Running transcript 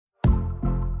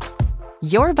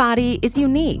Your body is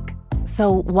unique.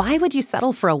 So why would you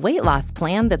settle for a weight loss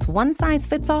plan that's one size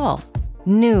fits all?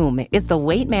 Noom is the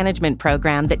weight management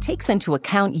program that takes into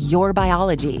account your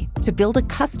biology to build a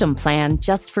custom plan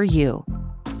just for you.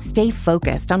 Stay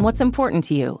focused on what's important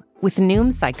to you with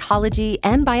Noom's psychology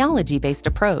and biology-based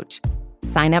approach.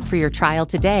 Sign up for your trial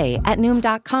today at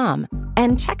Noom.com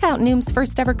and check out Noom's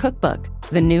first ever cookbook,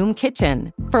 The Noom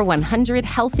Kitchen, for 100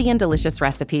 healthy and delicious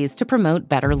recipes to promote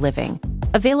better living.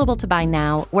 Available to buy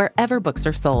now wherever books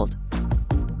are sold.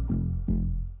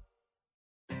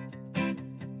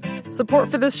 Support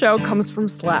for this show comes from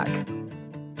Slack.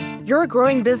 You're a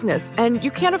growing business and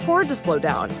you can't afford to slow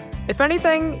down. If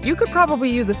anything, you could probably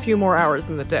use a few more hours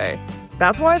in the day.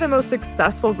 That's why the most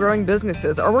successful growing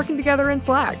businesses are working together in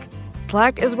Slack.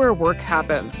 Slack is where work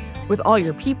happens, with all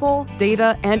your people,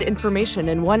 data, and information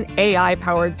in one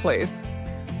AI-powered place.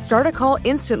 Start a call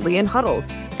instantly in huddles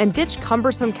and ditch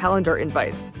cumbersome calendar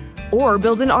invites. Or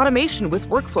build an automation with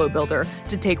Workflow Builder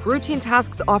to take routine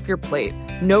tasks off your plate.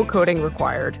 No coding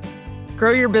required.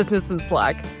 Grow your business in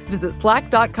Slack. Visit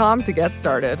slack.com to get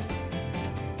started.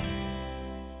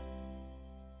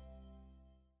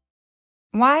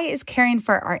 Why is caring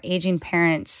for our aging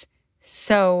parents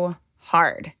so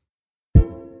hard?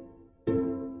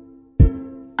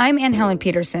 I'm Anne Helen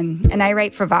Peterson, and I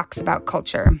write for Vox about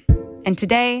culture. And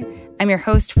today, I'm your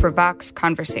host for Vox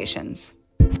Conversations.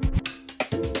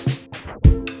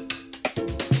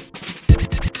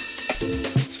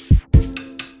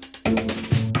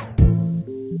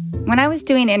 When I was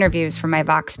doing interviews for my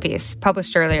Vox piece,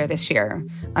 published earlier this year,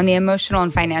 on the emotional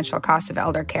and financial costs of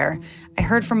elder care, I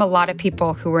heard from a lot of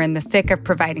people who were in the thick of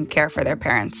providing care for their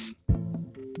parents.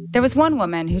 There was one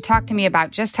woman who talked to me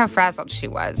about just how frazzled she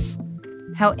was,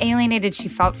 how alienated she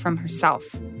felt from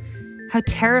herself, how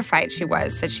terrified she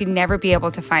was that she'd never be able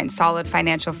to find solid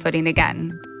financial footing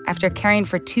again after caring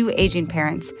for two aging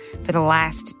parents for the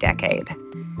last decade.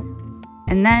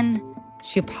 And then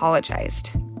she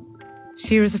apologized.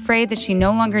 She was afraid that she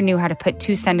no longer knew how to put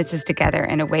two sentences together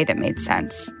in a way that made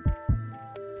sense.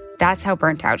 That's how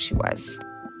burnt out she was.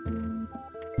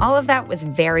 All of that was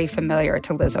very familiar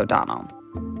to Liz O'Donnell.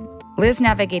 Liz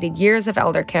navigated years of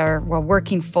elder care while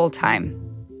working full-time.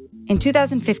 In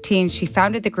 2015, she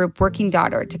founded the group Working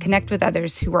Daughter to connect with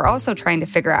others who were also trying to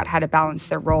figure out how to balance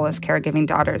their role as caregiving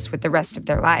daughters with the rest of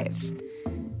their lives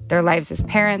as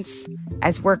parents,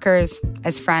 as workers,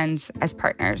 as friends, as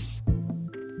partners.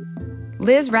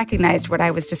 Liz recognized what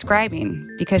I was describing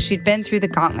because she'd been through the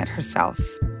gauntlet herself.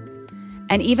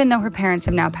 And even though her parents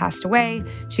have now passed away,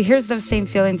 she hears those same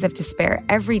feelings of despair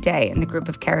every day in the group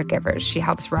of caregivers she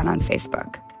helps run on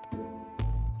Facebook.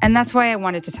 And that's why I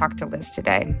wanted to talk to Liz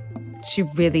today. She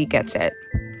really gets it.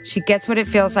 She gets what it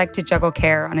feels like to juggle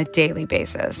care on a daily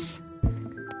basis.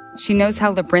 She knows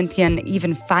how labyrinthian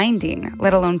even finding,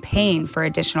 let alone paying for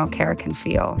additional care can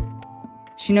feel.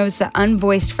 She knows the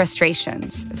unvoiced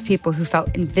frustrations of people who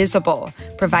felt invisible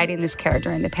providing this care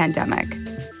during the pandemic,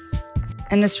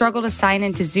 and the struggle to sign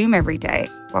into Zoom every day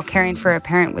while caring for a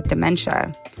parent with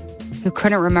dementia who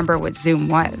couldn't remember what Zoom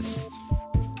was.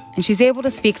 And she's able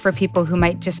to speak for people who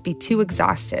might just be too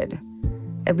exhausted,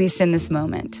 at least in this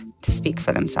moment, to speak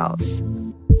for themselves.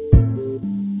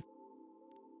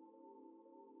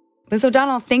 Liz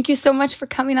O'Donnell, thank you so much for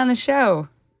coming on the show.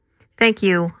 Thank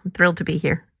you. I'm thrilled to be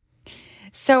here.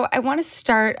 So I want to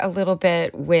start a little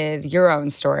bit with your own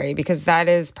story, because that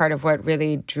is part of what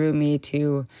really drew me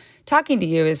to talking to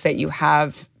you, is that you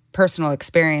have personal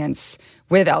experience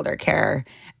with elder care.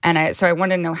 And so I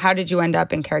want to know, how did you end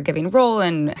up in caregiving role,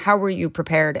 and how were you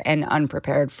prepared and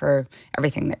unprepared for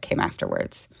everything that came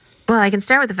afterwards? Well, I can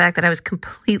start with the fact that I was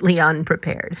completely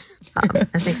unprepared.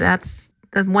 I think that's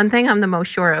the one thing I'm the most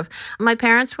sure of. My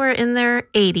parents were in their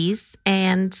 80s,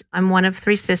 and I'm one of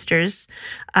three sisters.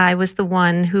 I was the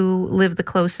one who lived the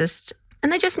closest,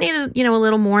 and they just needed, a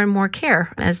little more and more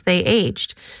care as they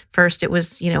aged. First, it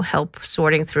was, help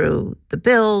sorting through the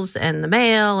bills and the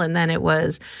mail, and then it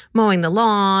was mowing the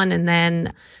lawn, and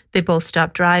then they both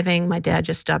stopped driving. My dad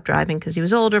just stopped driving because he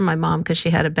was older, my mom because she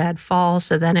had a bad fall.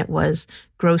 So then it was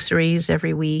groceries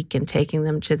every week and taking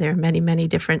them to their many, many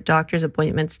different doctor's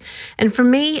appointments. And for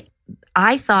me,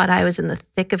 I thought I was in the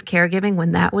thick of caregiving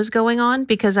when that was going on,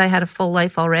 because I had a full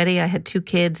life already. I had two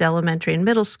kids, elementary and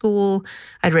middle school.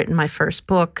 I'd written my first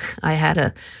book. I had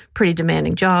a pretty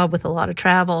demanding job with a lot of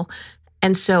travel.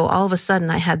 And so all of a sudden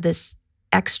I had this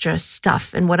extra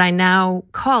stuff. And what I now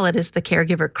call it is the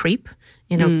caregiver creep.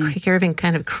 Caregiving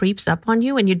kind of creeps up on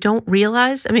you and you don't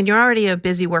realize. I mean, you're already a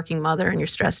busy working mother and you're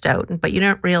stressed out, but you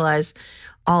don't realize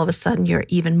all of a sudden you're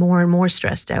even more and more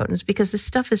stressed out. And it's because this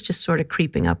stuff is just sort of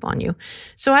creeping up on you.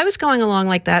 So I was going along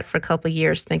like that for a couple of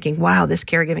years thinking, wow, this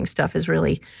caregiving stuff is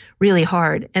really, really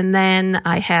hard. And then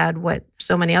I had what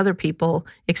so many other people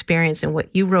experience and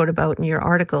what you wrote about in your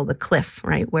article, the cliff,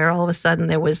 right? Where all of a sudden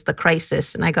there was the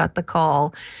crisis and I got the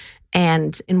call.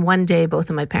 And in one day, both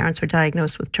of my parents were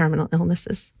diagnosed with terminal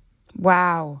illnesses.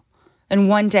 Wow. In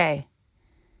one day.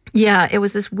 Yeah, it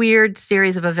was this weird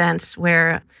series of events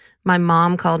where my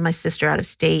mom called my sister out of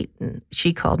state and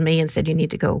she called me and said, you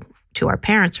need to go to our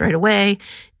parents right away.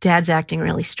 Dad's acting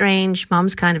really strange.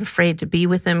 Mom's kind of afraid to be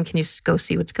with him. Can you go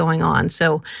see what's going on?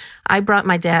 So I brought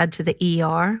my dad to the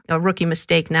ER. A rookie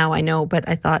mistake now, I know, but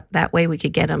I thought that way we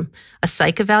could get him a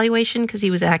psych evaluation because he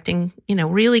was acting,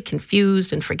 really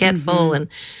confused and forgetful. Mm-hmm. And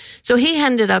so he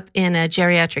ended up in a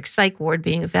geriatric psych ward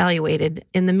being evaluated.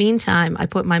 In the meantime, I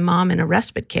put my mom in a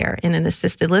respite care in an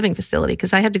assisted living facility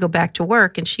because I had to go back to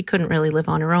work and she couldn't really live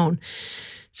on her own.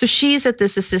 So she's at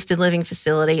this assisted living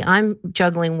facility. I'm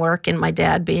juggling work and my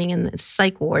dad being in the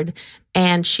psych ward.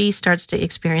 And she starts to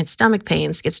experience stomach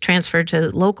pains, gets transferred to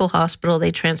the local hospital.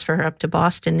 They transfer her up to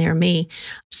Boston near me.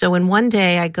 So in one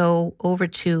day, I go over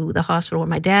to the hospital where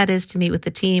my dad is to meet with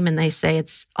the team. And they say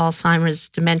it's Alzheimer's,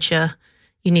 dementia.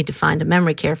 You need to find a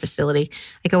memory care facility.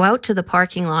 I go out to the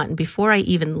parking lot. And before I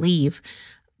even leave,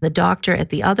 the doctor at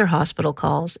the other hospital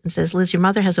calls and says, Liz, your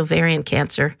mother has ovarian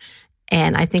cancer.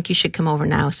 And I think you should come over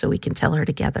now so we can tell her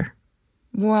together.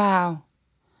 Wow.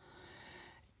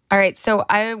 All right. So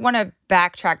I want to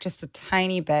backtrack just a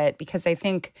tiny bit because I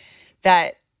think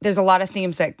that there's a lot of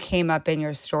themes that came up in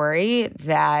your story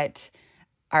that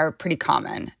are pretty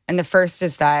common. And the first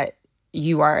is that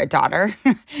you are a daughter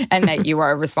and that you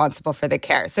are responsible for the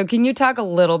care. So can you talk a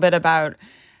little bit about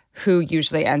who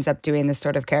usually ends up doing this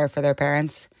sort of care for their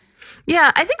parents?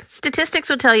 Yeah, I think statistics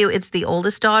would tell you it's the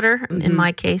oldest daughter. Mm-hmm. In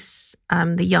my case,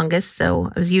 I'm the youngest,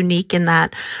 so I was unique in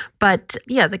that. But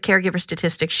yeah, the caregiver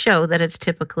statistics show that it's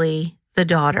typically the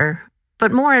daughter.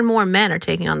 But more and more men are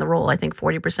taking on the role. I think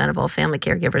 40% of all family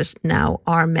caregivers now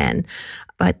are men.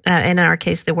 But and in our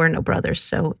case, there were no brothers,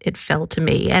 so it fell to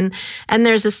me. And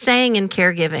there's a saying in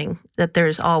caregiving that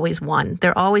there's always one.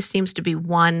 There always seems to be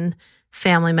one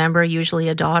family member, usually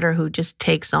a daughter, who just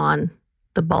takes on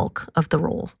the bulk of the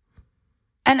role.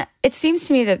 And it seems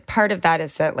to me that part of that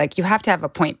is that, you have to have a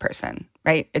point person,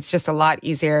 right? It's just a lot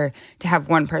easier to have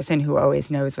one person who always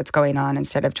knows what's going on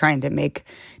instead of trying to make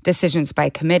decisions by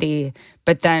committee.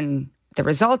 But then the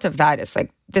result of that is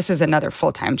this is another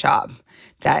full-time job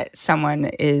that someone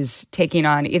is taking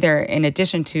on either in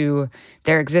addition to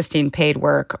their existing paid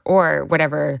work or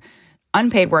whatever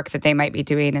unpaid work that they might be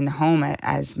doing in the home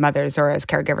as mothers or as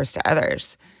caregivers to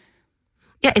others.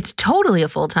 Yeah, it's totally a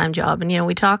full-time job. And,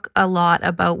 we talk a lot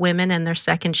about women and their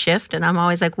second shift. And I'm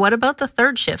always like, what about the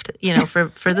third shift?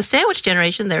 For the sandwich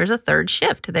generation, there's a third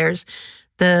shift. There's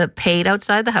the paid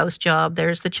outside the house job,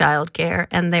 there's the child care,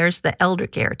 and there's the elder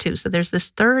care too. So there's this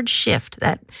third shift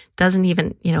that doesn't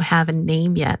even, have a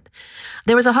name yet.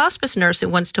 There was a hospice nurse who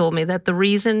once told me that the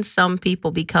reason some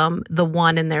people become the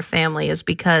one in their family is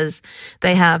because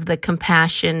they have the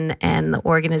compassion and the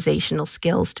organizational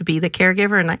skills to be the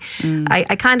caregiver. And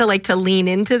I kind of like to lean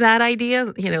into that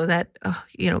idea,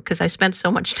 because I spent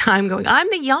so much time going, I'm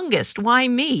the youngest, why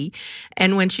me?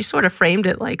 And when she sort of framed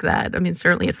it like that,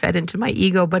 certainly it fed into my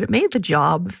ego, but it made the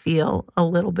job feel a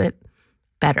little bit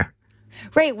better.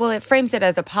 Right. Well, it frames it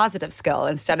as a positive skill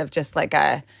instead of just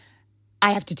I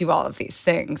have to do all of these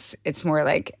things. It's more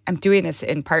like I'm doing this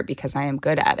in part because I am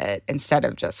good at it instead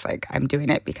of just I'm doing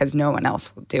it because no one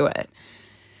else will do it.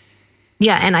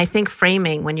 Yeah, and I think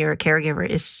framing when you're a caregiver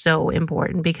is so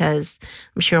important because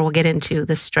I'm sure we'll get into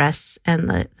the stress and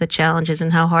the challenges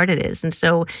and how hard it is. And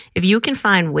so if you can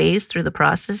find ways through the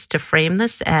process to frame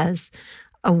this as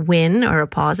a win or a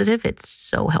positive, it's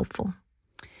so helpful.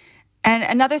 And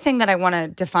another thing that I want to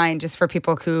define just for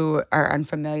people who are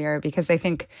unfamiliar, because I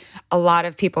think a lot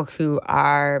of people who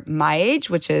are my age,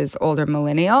 which is older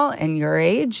millennial and your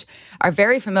age, are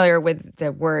very familiar with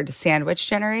the word sandwich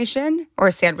generation or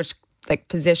sandwich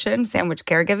position, sandwich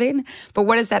caregiving. But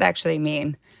what does that actually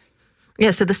mean?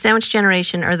 Yeah, so the sandwich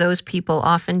generation are those people,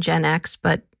 often Gen X,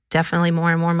 but definitely more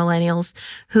and more millennials,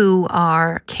 who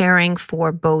are caring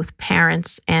for both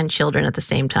parents and children at the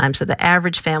same time. So the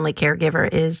average family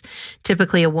caregiver is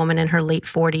typically a woman in her late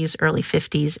 40s, early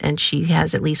 50s, and she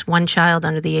has at least one child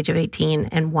under the age of 18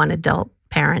 and one adult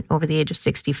parent over the age of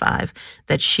 65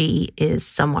 that she is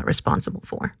somewhat responsible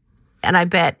for. And I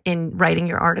bet in writing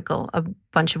your article, a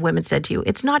bunch of women said to you,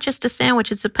 it's not just a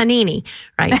sandwich, it's a panini,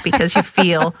 right? Because you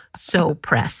feel so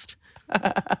pressed.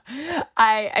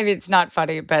 I mean, it's not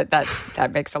funny, but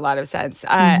that makes a lot of sense.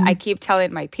 I keep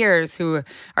telling my peers who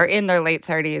are in their late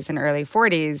 30s and early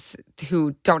 40s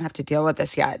who don't have to deal with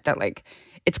this yet that like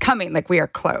it's coming, like we are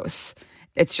close.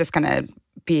 It's just going to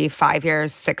be 5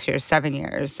 years, 6 years, 7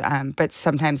 years. But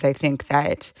sometimes I think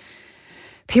that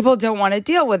people don't want to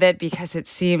deal with it because it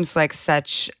seems like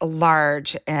such a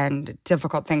large and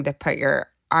difficult thing to put your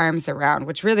arms around,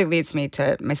 which really leads me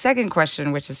to my second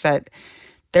question, which is that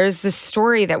there's this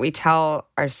story that we tell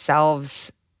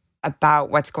ourselves about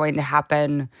what's going to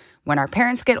happen when our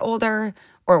parents get older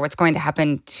or what's going to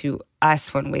happen to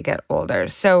us when we get older.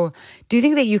 So do you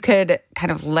think that you could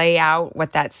kind of lay out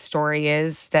what that story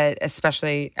is, that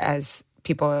especially as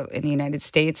people in the United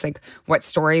States, like what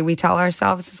story we tell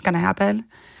ourselves is going to happen?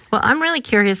 Well, I'm really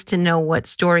curious to know what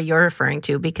story you're referring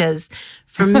to, because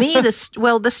for me, the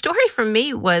story for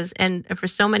me was, and for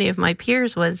so many of my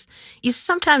peers was, you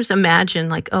sometimes imagine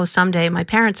like, oh, someday my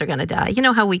parents are going to die. You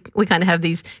know how we kind of have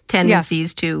these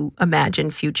tendencies to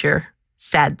imagine future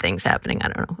sad things happening. I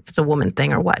don't know if it's a woman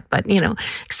thing or what, but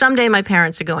someday my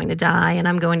parents are going to die and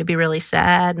I'm going to be really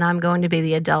sad and I'm going to be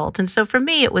the adult. And so for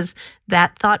me, it was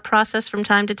that thought process from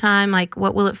time to time, like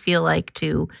what will it feel like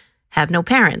to have no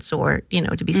parents or,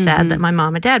 to be sad that my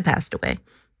mom and dad passed away.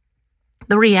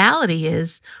 The reality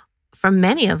is, for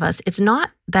many of us, it's not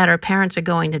that our parents are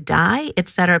going to die.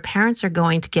 It's that our parents are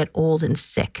going to get old and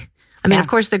sick. I mean, of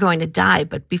course, they're going to die,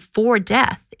 but before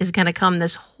death is going to come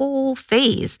this whole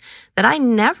phase that I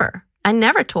never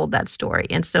told that story.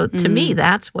 And so to me,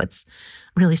 that's what's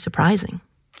really surprising.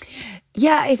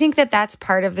 Yeah, I think that that's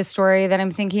part of the story that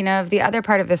I'm thinking of. The other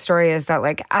part of the story is that,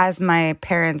 like, as my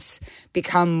parents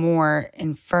become more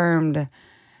infirmed,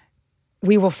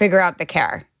 we will figure out the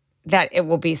care, that it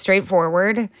will be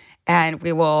straightforward and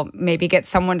we will maybe get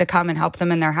someone to come and help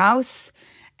them in their house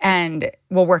and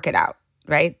we'll work it out,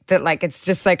 right? That like, it's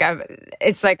just like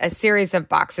it's like a series of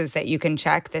boxes that you can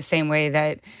check the same way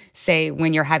that, say,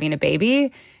 when you're having a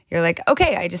baby, you're like,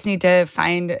 okay, I just need to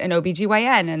find an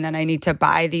OBGYN and then I need to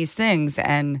buy these things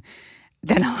and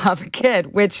then I'll have a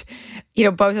kid, which,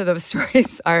 both of those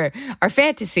stories are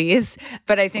fantasies,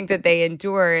 but I think that they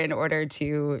endure in order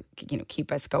to,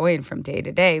 keep us going from day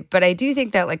to day. But I do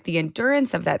think that like the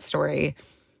endurance of that story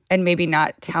and maybe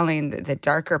not telling the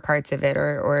darker parts of it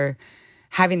or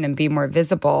having them be more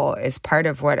visible is part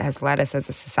of what has led us as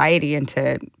a society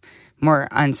into more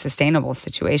unsustainable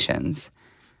situations.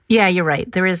 Yeah, you're right.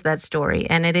 There is that story.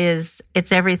 And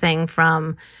it's everything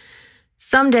from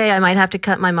someday I might have to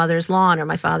cut my mother's lawn or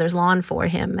my father's lawn for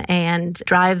him and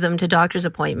drive them to doctor's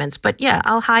appointments. But yeah,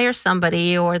 I'll hire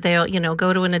somebody or they'll,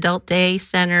 go to an adult day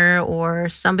center or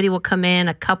somebody will come in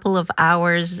a couple of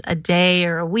hours a day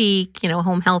or a week,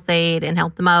 home health aide and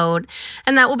help them out.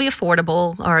 And that will be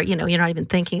affordable or, you're not even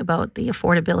thinking about the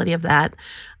affordability of that,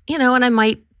 and I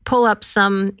might pull up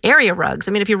some area rugs.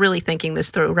 I mean, if you're really thinking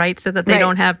this through, right? So that they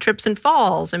don't have trips and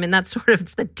falls. I mean, that's sort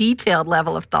of the detailed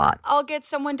level of thought. I'll get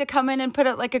someone to come in and put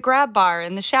it like a grab bar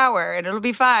in the shower and it'll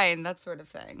be fine. That sort of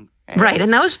thing. Right.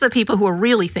 And those are the people who are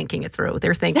really thinking it through.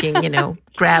 They're thinking,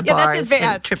 grab bars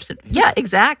and trips. Yeah,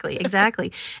 exactly.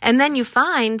 And then you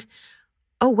find,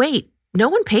 oh, wait, no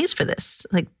one pays for this.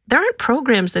 Like there aren't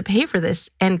programs that pay for this.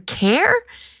 And care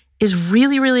is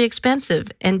really, really expensive.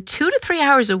 And 2 to 3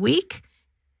 hours a week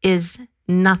is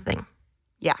nothing.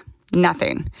 Yeah,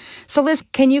 nothing. So Liz,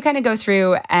 can you kind of go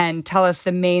through and tell us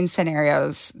the main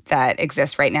scenarios that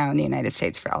exist right now in the United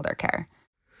States for elder care?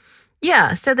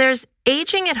 Yeah, so there's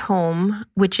aging at home,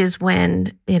 which is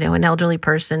when, an elderly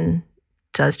person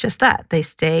does just that. They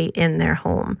stay in their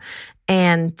home.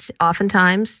 And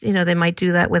oftentimes, they might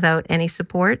do that without any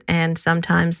support. And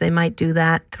sometimes they might do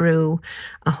that through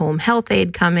a home health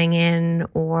aide coming in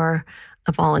or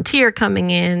a volunteer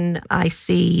coming in. I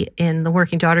see in the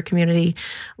working daughter community,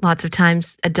 lots of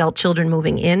times adult children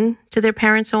moving in to their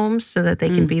parents' homes so that they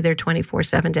can be there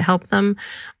 24/7 to help them.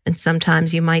 And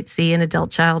sometimes you might see an adult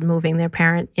child moving their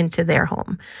parent into their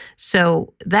home.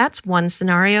 So that's one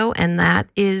scenario. And that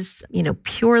is,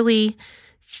 purely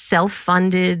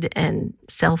self-funded and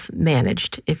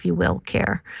self-managed, if you will,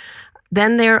 care.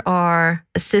 Then there are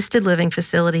assisted living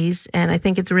facilities, and I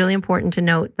think it's really important to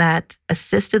note that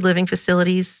assisted living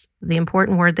facilities, the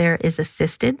important word there is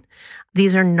assisted.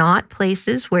 These are not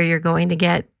places where you're going to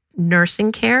get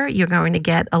nursing care. You're going to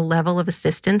get a level of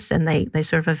assistance, and they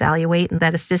sort of evaluate, and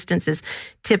that assistance is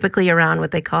typically around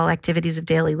what they call activities of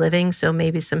daily living, so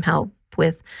maybe some help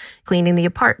with cleaning the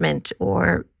apartment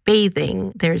or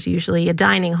bathing. There's usually a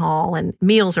dining hall and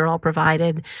meals are all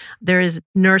provided. There is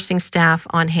nursing staff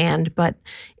on hand, but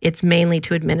it's mainly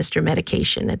to administer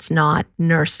medication. It's not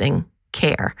nursing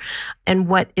care. And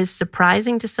what is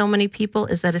surprising to so many people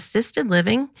is that assisted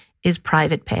living is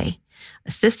private pay.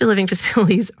 Assisted living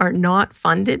facilities are not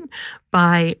funded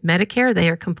by Medicare. They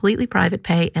are completely private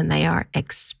pay and they are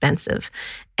expensive.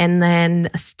 And then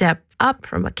a step up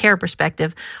from a care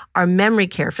perspective are memory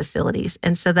care facilities.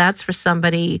 And so that's for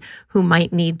somebody who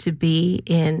might need to be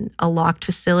in a locked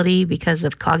facility because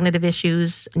of cognitive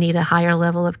issues, need a higher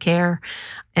level of care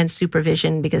and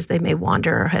supervision because they may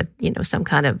wander or have, some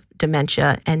kind of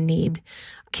dementia and need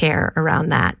care around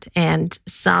that. And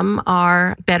some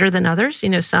are better than others.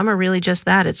 Some are really just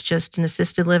that. It's just an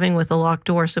assisted living with a locked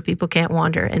door so people can't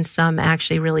wander. And some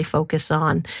actually really focus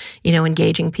on,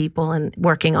 engaging people and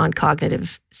working on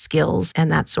cognitive skills and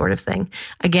that sort of thing.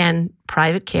 Again,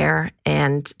 private care,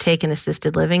 and take an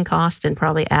assisted living cost and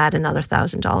probably add another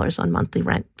 $1,000 on monthly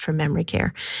rent for memory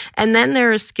care. And then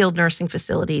there are skilled nursing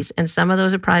facilities, and some of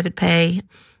those are private pay.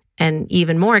 And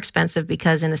even more expensive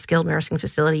because in a skilled nursing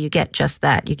facility, you get just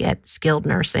that. You get skilled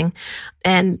nursing.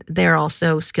 And there are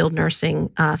also skilled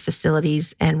nursing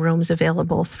facilities and rooms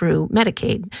available through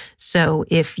Medicaid. So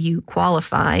if you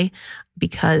qualify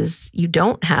because you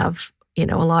don't have a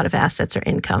lot of assets or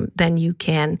income, then you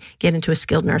can get into a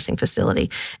skilled nursing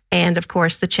facility. And of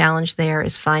course, the challenge there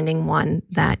is finding one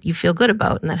that you feel good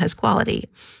about and that has quality.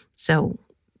 So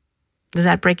does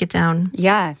that break it down?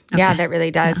 Yeah. Okay. Yeah, that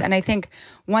really does. Yeah. And I think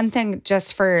one thing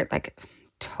just for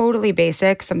totally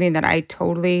basic, something that I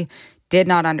totally did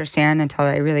not understand until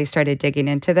I really started digging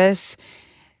into this.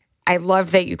 I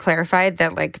love that you clarified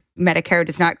that Medicare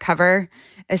does not cover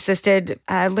assisted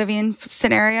living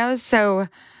scenarios. So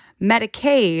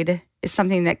Medicaid is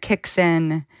something that kicks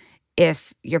in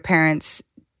if your parents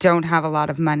don't have a lot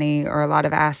of money or a lot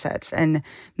of assets. And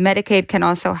Medicaid can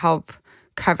also help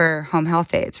cover home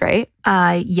health aides, right?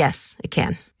 Yes, it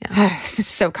can. Yeah. It's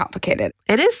so complicated.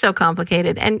 It is so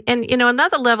complicated. And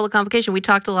another level of complication, we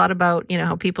talked a lot about,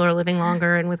 how people are living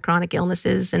longer and with chronic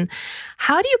illnesses. And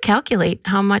how do you calculate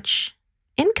how much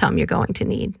income you're going to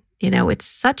need? It's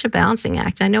such a balancing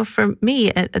act. I know for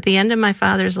me, at the end of my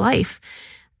father's life,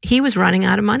 he was running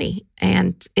out of money.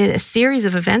 And a series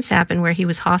of events happened where he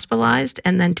was hospitalized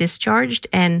and then discharged.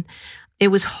 And it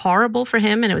was horrible for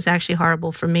him, and it was actually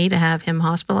horrible for me to have him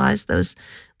hospitalized those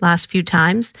last few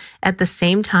times. At the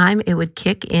same time, it would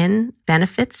kick in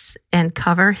benefits and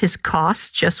cover his costs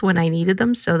just when I needed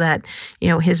them so that,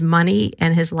 his money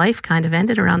and his life kind of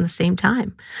ended around the same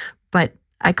time. But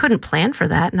I couldn't plan for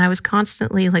that, and I was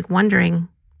constantly wondering,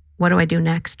 what do I do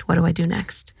next? What do I do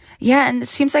next? Yeah, and it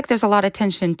seems like there's a lot of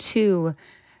tension, too,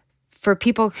 for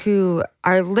people who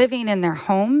are living in their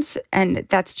homes, and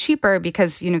that's cheaper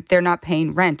because, they're not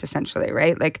paying rent essentially,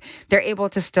 right? They're able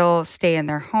to still stay in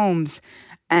their homes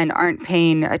and aren't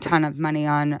paying a ton of money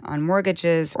on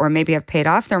mortgages, or maybe have paid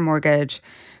off their mortgage,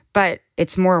 but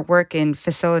it's more work in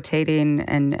facilitating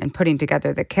and putting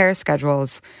together the care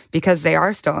schedules because they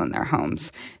are still in their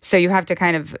homes. So you have to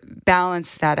kind of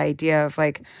balance that idea of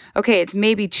okay, it's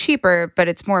maybe cheaper, but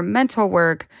it's more mental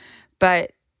work,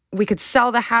 but we could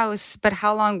sell the house, but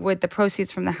how long would the proceeds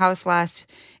from the house last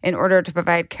in order to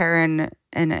provide care in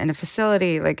a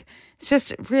facility? It's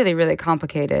just really, really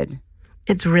complicated.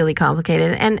 It's really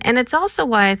complicated. And it's also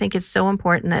why I think it's so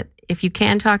important that if you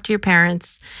can talk to your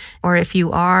parents, or if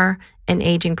you are an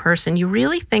aging person, you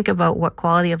really think about what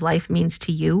quality of life means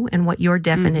to you and what your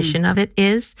definition of it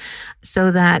is.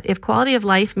 So that if quality of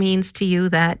life means to you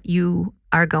that you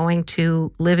are going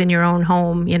to live in your own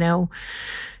home,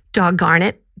 doggone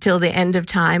it, till the end of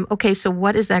time. Okay, so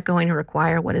what is that going to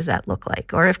require? What does that look like?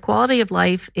 Or if quality of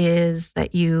life is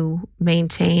that you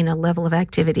maintain a level of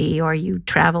activity or you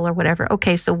travel or whatever,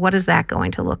 okay, so what is that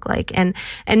going to look like? And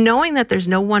knowing that there's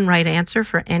no one right answer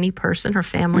for any person or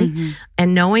family,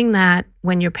 and knowing that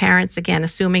when your parents, again,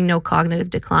 assuming no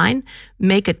cognitive decline,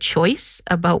 make a choice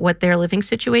about what their living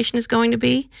situation is going to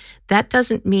be, that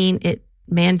doesn't mean it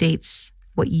mandates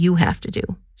what you have to do.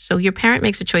 So your parent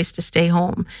makes a choice to stay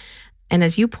home. And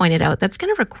as you pointed out, that's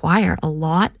going to require a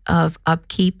lot of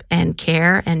upkeep and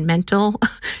care and mental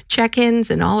check-ins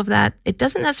and all of that. It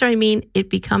doesn't necessarily mean it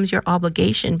becomes your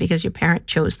obligation because your parent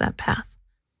chose that path.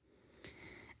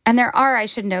 And I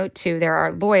should note too, there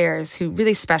are lawyers who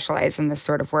really specialize in this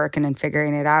sort of work and in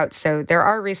figuring it out. So there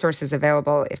are resources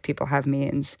available if people have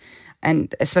means.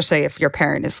 And especially if your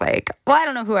parent is well, I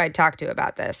don't know who I'd talk to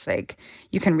about this.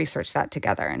 You can research that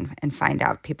together and find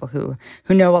out people who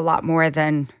know a lot more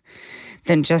than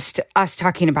than just us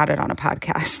talking about it on a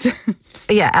podcast.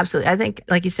 Yeah, absolutely. I think,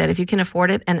 like you said, if you can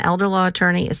afford it, an elder law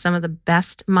attorney is some of the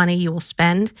best money you will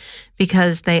spend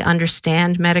because they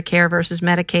understand Medicare versus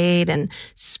Medicaid and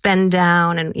spend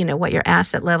down and, what your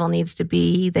asset level needs to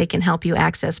be. They can help you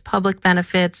access public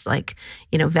benefits like,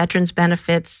 veterans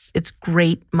benefits. It's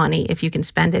great money if you can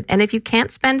spend it. And if you can't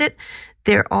spend it,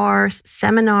 there are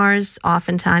seminars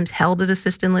oftentimes held at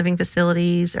assisted living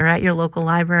facilities or at your local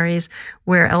libraries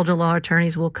where elder law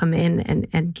attorneys will come in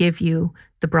and give you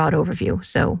the broad overview.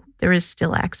 So there is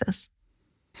still access.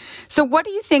 So what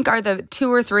do you think are the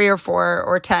 2 or 3 or 4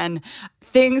 or 10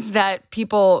 things that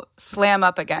people slam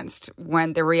up against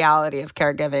when the reality of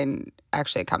caregiving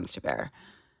actually comes to bear?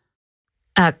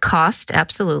 Cost,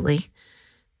 absolutely.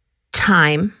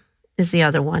 Time is the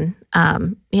other one.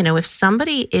 If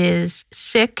somebody is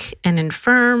sick and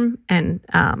infirm and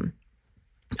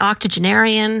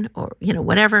octogenarian or,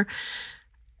 whatever,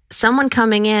 someone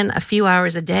coming in a few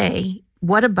hours a day,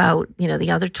 what about,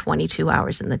 the other 22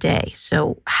 hours in the day?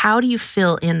 So how do you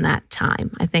fill in that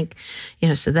time? I think,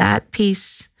 so that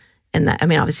piece and that,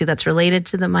 obviously that's related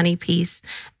to the money piece.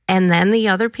 And then the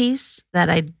other piece that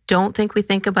I don't think we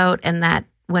think about, and that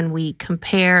when we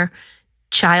compare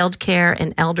childcare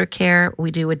and elder care,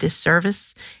 we do a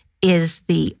disservice, is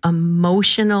the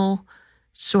emotional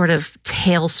sort of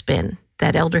tailspin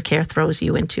that elder care throws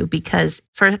you into, because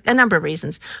for a number of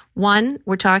reasons. One,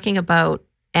 we're talking about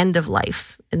end of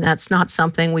life, and that's not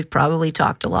something we've probably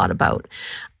talked a lot about.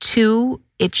 2,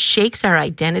 it shakes our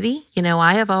identity.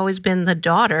 I have always been the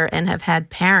daughter and have had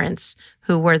parents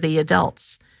who were the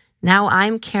adults. Now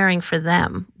I'm caring for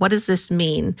them. What does this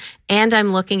mean? And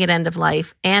I'm looking at end of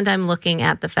life, and I'm looking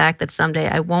at the fact that someday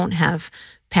I won't have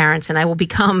parents and I will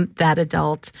become that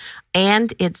adult.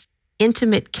 And it's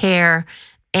intimate care.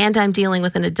 And I'm dealing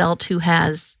with an adult who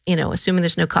has, assuming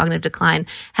there's no cognitive decline,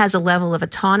 has a level of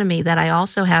autonomy that I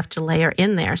also have to layer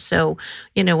in there. So,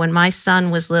 when my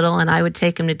son was little and I would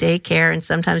take him to daycare and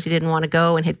sometimes he didn't want to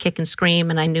go and he'd kick and scream.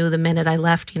 And I knew the minute I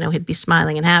left, he'd be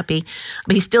smiling and happy,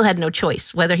 but he still had no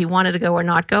choice. Whether he wanted to go or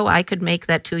not go, I could make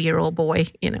that 2-year-old boy,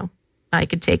 I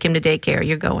could take him to daycare.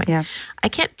 You're going. Yeah. I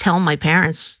can't tell my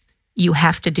parents, you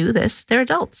have to do this. They're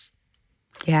adults.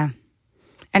 Yeah.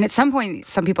 And at some point,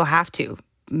 some people have to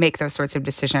make those sorts of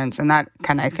decisions. And that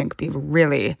can, I think, be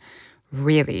really,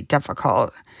 really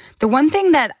difficult. The one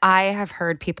thing that I have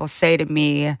heard people say to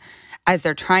me as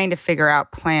they're trying to figure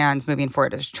out plans moving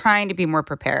forward is trying to be more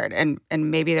prepared. And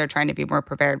maybe they're trying to be more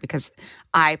prepared because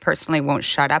I personally won't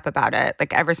shut up about it.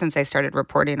 Like, ever since I started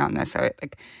reporting on this, I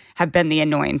have been the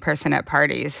annoying person at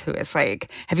parties who is like,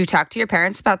 have you talked to your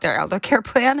parents about their elder care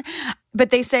plan? But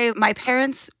they say, my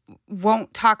parents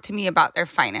won't talk to me about their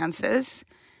finances.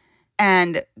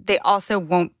 And they also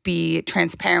won't be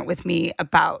transparent with me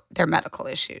about their medical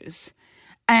issues.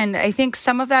 And I think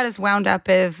some of that is wound up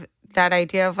with that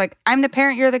idea of like, I'm the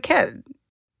parent, you're the kid.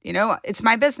 It's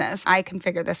my business. I can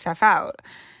figure this stuff out.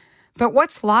 But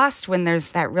what's lost when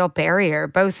there's that real barrier,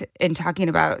 both in talking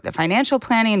about the financial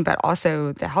planning, but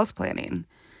also the health planning?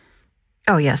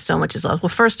 Oh, yeah, so much is lost. Well,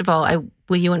 first of all,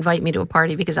 will you invite me to a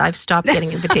party? Because I've stopped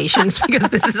getting invitations because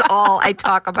this is all I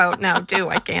talk about now, too.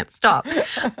 I can't stop.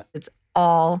 It's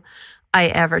all I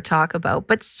ever talk about.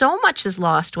 But so much is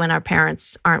lost when our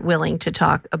parents aren't willing to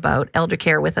talk about elder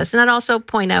care with us. And I'd also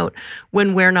point out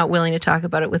when we're not willing to talk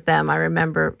about it with them. I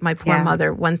remember my poor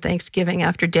mother one Thanksgiving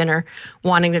after dinner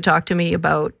wanting to talk to me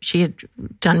about, she had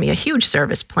done me a huge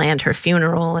service, planned her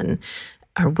funeral and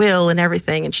her will and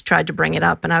everything, and she tried to bring it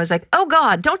up. And I was like, oh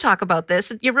God, don't talk about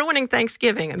this. You're ruining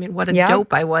Thanksgiving. What a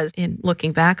dope I was in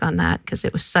looking back on that, because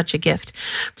it was such a gift.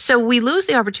 So we lose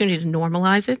the opportunity to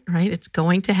normalize it, right? It's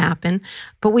going to happen.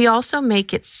 But we also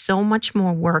make it so much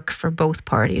more work for both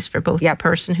parties, for both the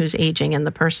person who's aging and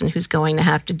the person who's going to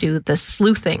have to do the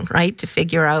sleuthing, right? To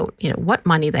figure out, what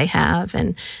money they have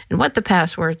and what the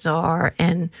passwords are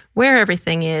and where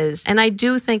everything is. And I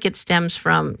do think it stems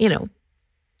from,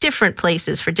 different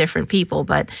places for different people,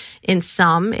 but in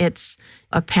some, it's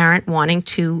a parent wanting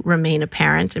to remain a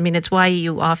parent. It's why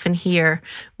you often hear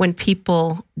when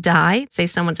people die, say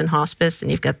someone's in hospice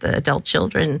and you've got the adult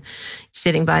children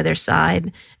sitting by their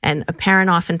side, and a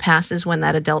parent often passes when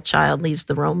that adult child leaves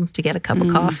the room to get a cup of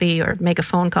coffee or make a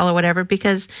phone call or whatever,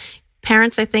 because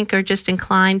parents, I think, are just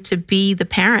inclined to be the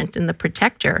parent and the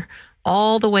protector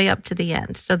all the way up to the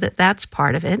end. So that's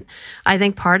part of it. I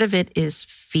think part of it is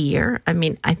fear.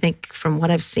 I think from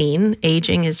what I've seen,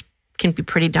 aging can be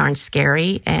pretty darn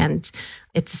scary, and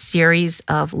it's a series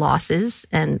of losses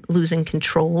and losing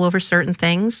control over certain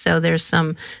things. So there's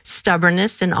some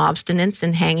stubbornness and obstinance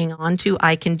and hanging on to,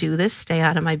 I can do this, stay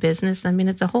out of my business.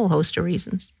 It's a whole host of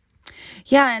reasons.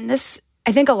 Yeah, and this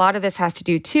I think a lot of this has to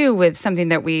do, too, with something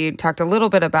that we talked a little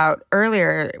bit about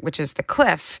earlier, which is the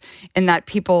cliff, in that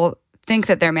people think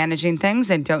that they're managing things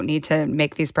and don't need to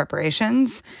make these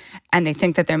preparations. And they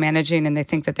think that they're managing and they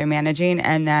think that they're managing.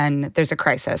 And then there's a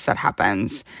crisis that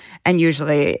happens. And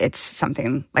usually it's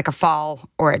something like a fall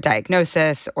or a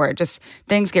diagnosis, or just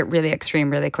things get really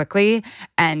extreme really quickly.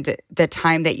 And the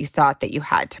time that you thought that you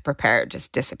had to prepare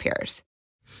just disappears.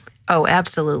 Oh,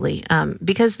 absolutely.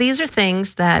 Because these are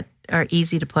things that are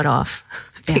easy to put off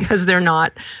because they're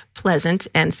not pleasant,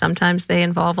 and sometimes they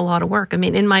involve a lot of work. I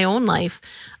mean, in my own life,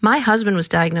 my husband was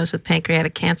diagnosed with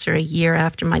pancreatic cancer a year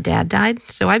after my dad died.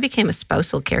 So I became a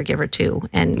spousal caregiver too.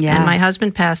 And my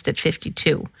husband passed at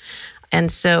 52. And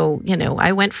so,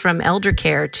 I went from elder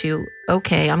care to,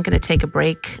 okay, I'm going to take a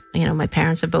break. My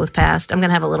parents have both passed. I'm going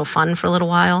to have a little fun for a little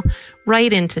while,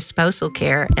 right into spousal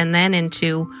care, and then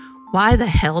into, why the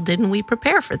hell didn't we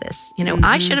prepare for this?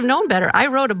 I should have known better. I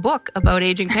wrote a book about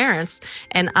aging parents,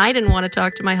 and I didn't want to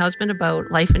talk to my husband about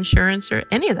life insurance or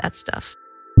any of that stuff.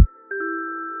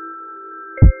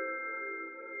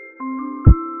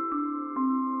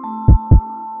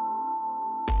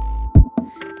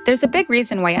 There's a big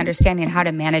reason why understanding how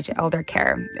to manage elder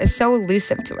care is so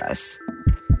elusive to us.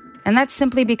 And that's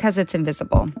simply because it's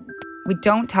invisible. We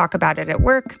don't talk about it at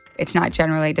work. It's not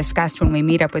generally discussed when we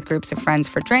meet up with groups of friends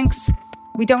for drinks.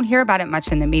 We don't hear about it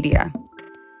much in the media.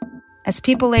 As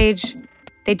people age,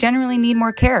 they generally need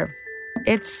more care.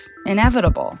 It's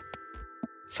inevitable.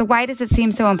 So why does it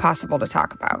seem so impossible to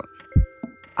talk about?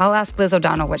 I'll ask Liz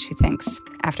O'Donnell what she thinks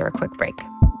after a quick break.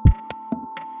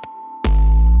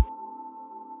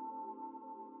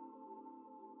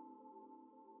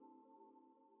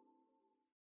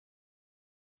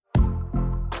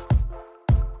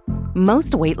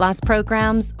 Most weight loss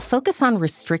programs focus on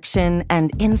restriction and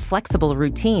inflexible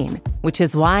routine, which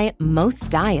is why most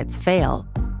diets fail.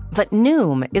 But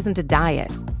Noom isn't a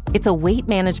diet. It's a weight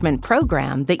management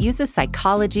program that uses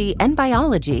psychology and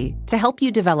biology to help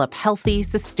you develop healthy,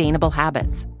 sustainable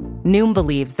habits. Noom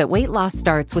believes that weight loss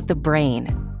starts with the brain,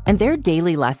 and their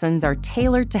daily lessons are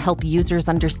tailored to help users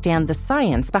understand the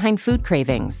science behind food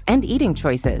cravings and eating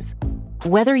choices.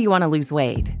 Whether you want to lose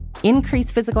weight, increase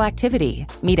physical activity,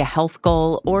 meet a health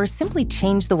goal, or simply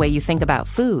change the way you think about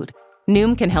food,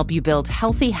 Noom can help you build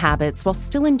healthy habits while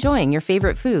still enjoying your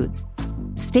favorite foods.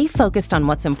 Stay focused on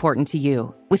what's important to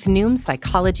you with Noom's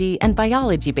psychology and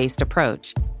biology-based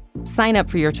approach. Sign up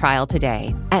for your trial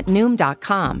today at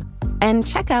Noom.com and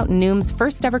check out Noom's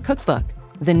first ever cookbook,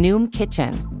 The Noom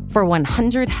Kitchen, for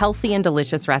 100 healthy and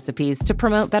delicious recipes to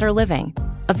promote better living.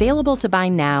 Available to buy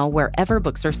now wherever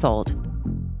books are sold.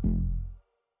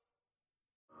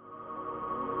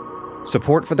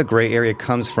 Support for the gray area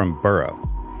comes from Burrow.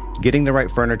 Getting the right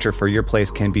furniture for your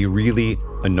place can be really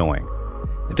annoying.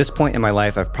 At this point in my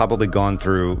life, I've probably gone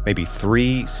through maybe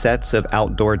 3 sets of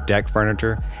outdoor deck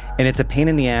furniture, and it's a pain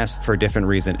in the ass for a different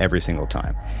reason every single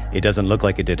time. It doesn't look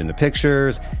like it did in the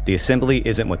pictures, the assembly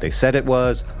isn't what they said it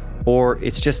was, or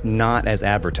it's just not as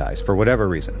advertised for whatever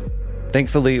reason.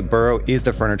 Thankfully, Burrow is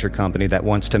the furniture company that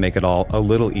wants to make it all a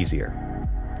little easier.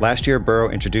 Last year, Burrow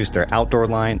introduced their outdoor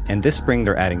line, and this spring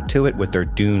they're adding to it with their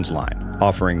Dunes line,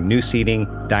 offering new seating,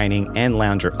 dining, and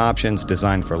lounger options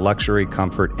designed for luxury,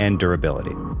 comfort, and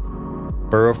durability.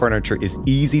 Burrow furniture is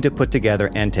easy to put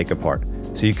together and take apart,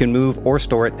 so you can move or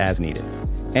store it as needed.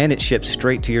 And it ships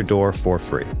straight to your door for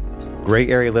free. Gray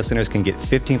Area listeners can get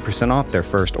 15% off their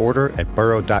first order at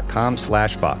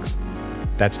burrow.com/Vox.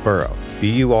 That's Burrow,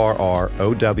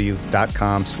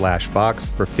 BURROW.com/Vox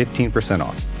for 15%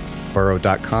 off.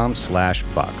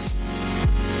 burrow.com/Vox.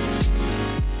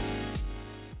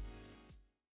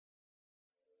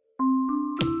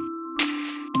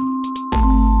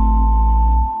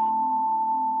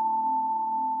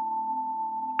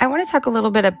 I want to talk a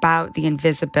little bit about the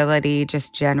invisibility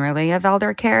just generally of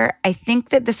elder care. I think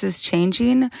that this is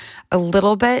changing a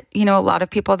little bit. A lot of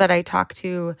people that I talked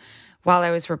to while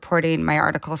I was reporting my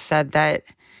article said that,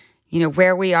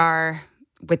 where we are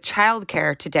with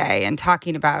childcare today and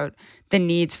talking about the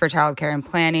needs for childcare and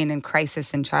planning and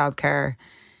crisis in childcare,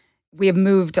 we have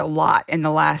moved a lot in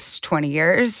the last 20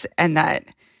 years, and that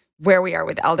where we are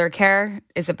with elder care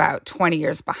is about 20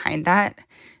 years behind that.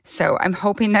 So I'm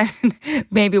hoping that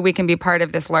maybe we can be part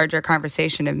of this larger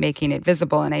conversation of making it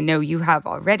visible, and I know you have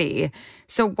already.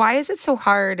 So why is it so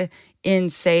hard in,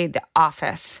 say, the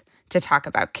office to talk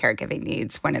about caregiving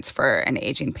needs when it's for an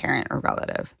aging parent or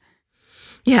relative?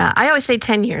 Yeah, I always say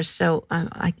 10 years, so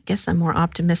I guess I'm more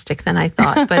optimistic than I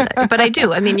thought, but I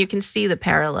do. I mean, you can see the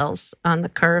parallels on the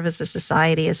curve as a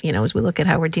society, as we look at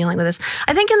how we're dealing with this.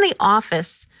 I think in the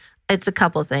office, It's a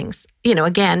couple of things. You know,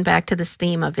 again, back to this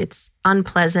theme of it's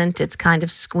unpleasant, it's kind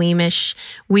of squeamish.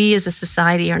 We as a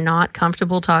society are not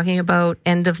comfortable talking about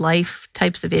end of life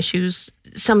types of issues.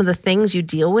 Some of the things you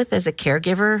deal with as a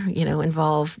caregiver, you know,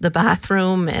 involve the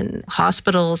bathroom and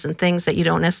hospitals and things that you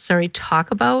don't necessarily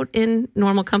talk about in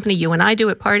normal company. You and I do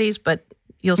at parties, but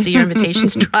you'll see your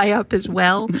invitations dry up as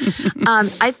well.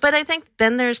 But I think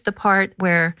then there's the part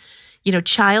where, you know,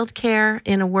 childcare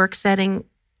in a work setting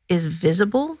is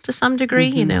visible to some degree.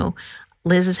 You know,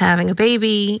 Liz is having a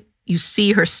baby. You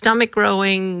see her stomach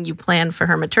growing. You plan for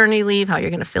her maternity leave, how you're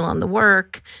going to fill in the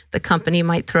work. The company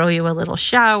might throw you a little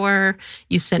shower.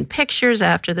 You send pictures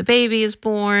after the baby is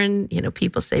born. You know,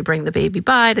 people say, bring the baby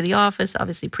by to the office,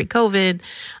 obviously pre-COVID.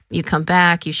 You come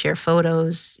back, you share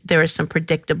photos. There are some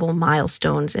predictable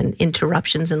milestones and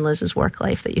interruptions in Liz's work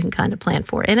life that you can kind of plan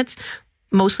for. And it's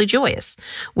mostly joyous.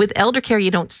 With elder care,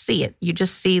 you don't see it. You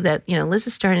just see that, you know, Liz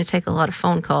is starting to take a lot of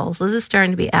phone calls. Liz is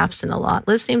starting to be absent a lot.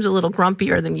 Liz seems a little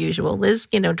grumpier than usual. Liz,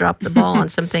 you know, dropped the ball on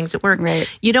some things at work. Right.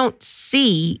 You don't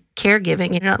see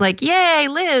caregiving. You're not like, yay,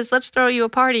 Liz, let's throw you a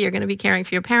party. You're going to be caring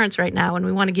for your parents right now, and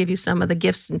we want to give you some of the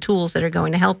gifts and tools that are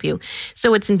going to help you.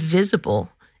 So it's invisible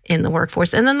in the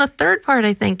workforce. And then the third part,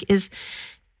 I think, is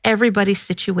everybody's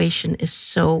situation is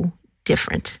so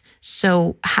different.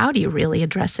 So how do you really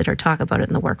address it or talk about it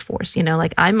in the workforce? You know,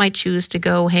 like I might choose to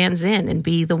go hands in and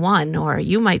be the one, or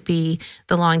you might be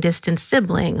the long distance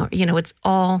sibling, or, you know, it's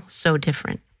all so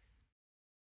different.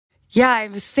 Yeah, I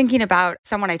was thinking about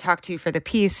someone I talked to for the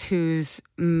piece whose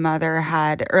mother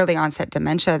had early onset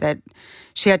dementia that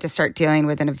she had to start dealing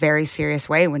with in a very serious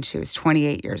way when she was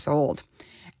 28 years old.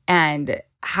 And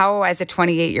how, as a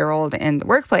 28-year-old in the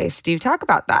workplace, do you talk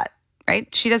about that?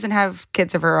 Right? She doesn't have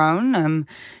kids of her own.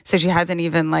 So she hasn't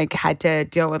even had to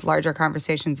deal with larger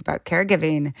conversations about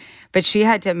caregiving, but she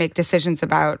had to make decisions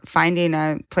about finding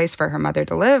a place for her mother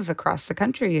to live across the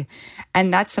country.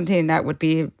 And that's something that would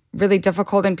be really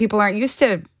difficult and people aren't used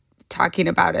to talking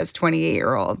about as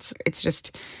 28-year-olds. It's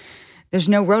just, there's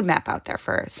no roadmap out there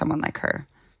for someone like her.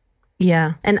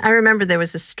 Yeah. And I remember there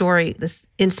was a story, this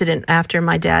incident after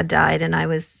my dad died and I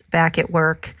was back at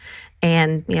work.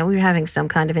 And, you know, we were having some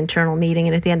kind of internal meeting.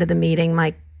 And at the end of the meeting,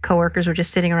 my coworkers were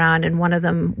just sitting around and one of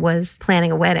them was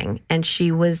planning a wedding. And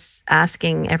she was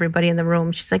asking everybody in the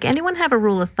room, she's like, anyone have a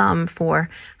rule of thumb for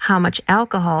how much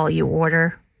alcohol you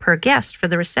order per guest for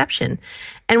the reception?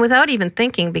 And without even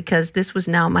thinking, because this was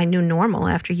now my new normal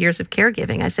after years of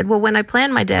caregiving, I said, well, when I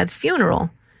planned my dad's funeral,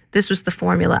 this was the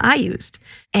formula I used.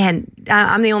 And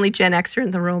I'm the only Gen Xer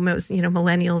in the room. It was, you know,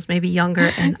 millennials, maybe younger.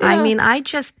 And yeah. I mean, I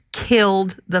just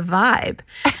killed the vibe.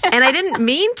 And I didn't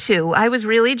mean to. I was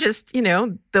really just, you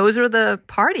know, those are the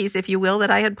parties, if you will,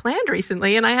 that I had planned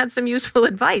recently. And I had some useful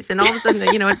advice. And all of a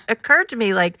sudden, you know, it occurred to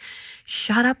me like,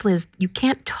 shut up, Liz. You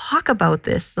can't talk about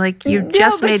this. Like, you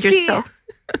just made yourself...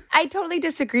 I totally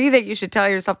disagree that you should tell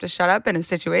yourself to shut up in a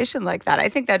situation like that. I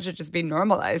think that should just be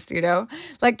normalized, you know?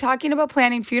 Like talking about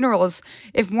planning funerals,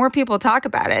 if more people talk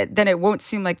about it, then it won't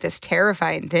seem like this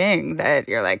terrifying thing that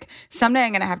you're like, someday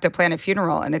I'm going to have to plan a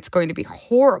funeral and it's going to be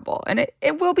horrible. And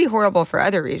it will be horrible for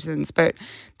other reasons, but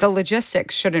the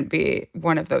logistics shouldn't be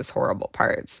one of those horrible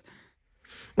parts.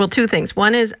 Well, two things.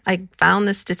 One is I found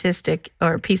this statistic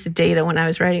or piece of data when I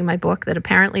was writing my book that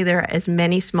apparently there are as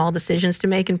many small decisions to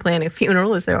make in planning a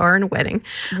funeral as there are in a wedding.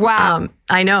 Wow.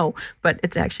 I know, but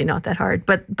it's actually not that hard.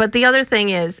 But the other thing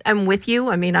is, I'm with you.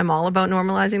 I mean, I'm all about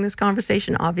normalizing this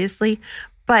conversation, obviously.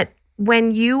 But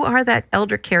when you are that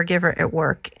elder caregiver at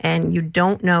work and you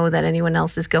don't know that anyone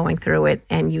else is going through it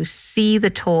and you see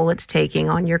the toll it's taking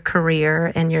on your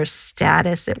career and your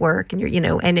status at work and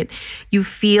you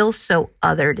feel so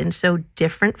othered and so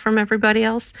different from everybody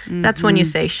else, that's when you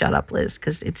say, shut up, Liz,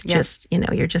 because it's just,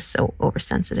 you're just so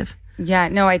oversensitive. Yeah,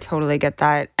 no, I totally get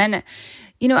that. And,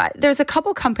 there's a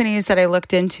couple companies that I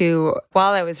looked into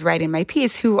while I was writing my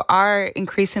piece who are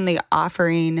increasingly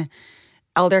offering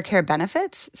elder care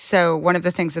benefits. So one of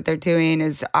the things that they're doing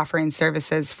is offering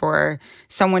services for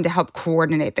someone to help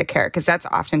coordinate the care, because that's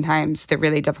oftentimes the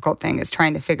really difficult thing is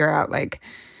trying to figure out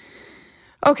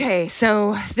okay,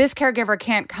 so this caregiver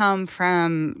can't come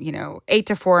from, 8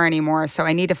 to 4 anymore, so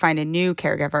I need to find a new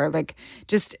caregiver.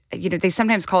 They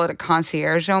sometimes call it a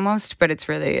concierge almost, but it's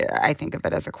really, I think of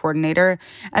it as a coordinator.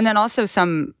 And then also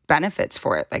some benefits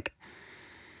for it.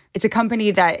 It's a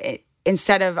company that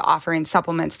instead of offering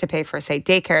supplements to pay for, say,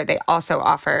 daycare, they also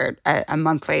offer a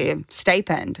monthly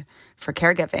stipend for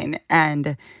caregiving.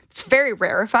 And it's very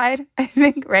rarefied, I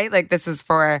think, right? This is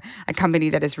for a company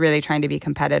that is really trying to be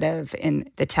competitive in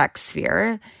the tech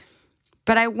sphere.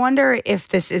 But I wonder if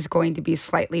this is going to be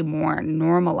slightly more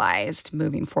normalized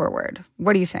moving forward.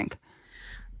 What do you think?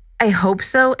 I hope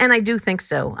so. And I do think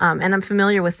so. And I'm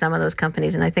familiar with some of those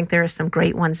companies. And I think there are some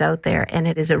great ones out there. And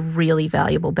it is a really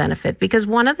valuable benefit because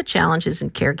one of the challenges in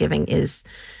caregiving is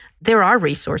there are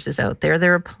resources out there.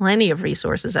 There are plenty of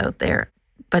resources out there.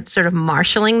 But sort of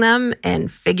marshaling them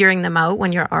and figuring them out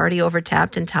when you're already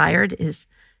overtapped and tired is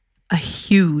a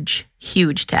huge,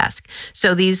 huge task.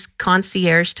 So these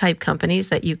concierge type companies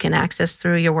that you can access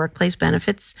through your workplace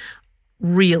benefits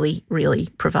really, really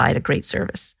provide a great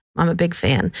service. I'm a big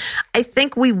fan. I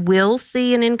think we will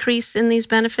see an increase in these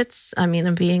benefits. I mean,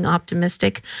 I'm being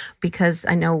optimistic because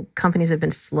I know companies have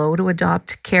been slow to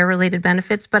adopt care-related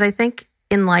benefits, but I think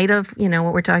in light of,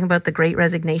 what we're talking about, the Great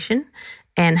Resignation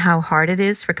and how hard it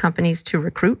is for companies to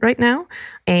recruit right now,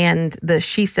 and the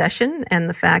she-cession and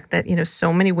the fact that,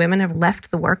 so many women have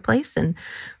left the workplace, and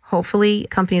hopefully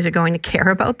companies are going to care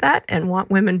about that and want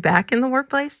women back in the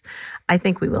workplace, I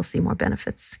think we will see more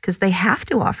benefits because they have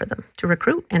to offer them to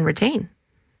recruit and retain.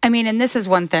 I mean, and this is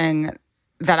one thing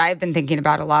that I've been thinking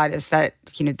about a lot is that,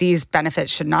 these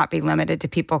benefits should not be limited to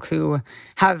people who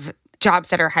have jobs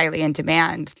that are highly in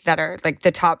demand, that are like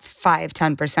the top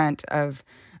 5-10% of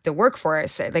the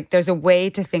workforce. Like there's a way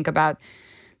to think about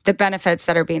the benefits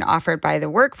that are being offered by the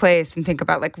workplace and think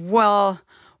about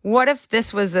what if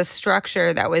this was a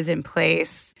structure that was in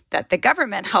place that the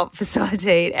government helped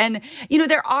facilitate? And,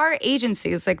 there are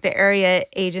agencies like the area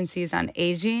agencies on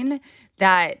aging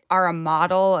that are a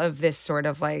model of this sort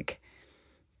of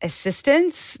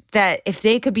assistance that if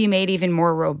they could be made even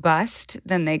more robust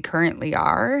than they currently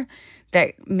are,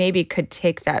 that maybe could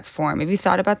take that form. Have you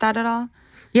thought about that at all?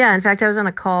 Yeah, in fact, I was on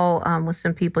a call with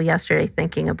some people yesterday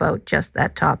thinking about just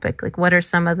that topic. Like, what are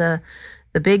some of the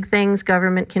big things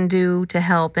government can do to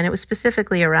help? And it was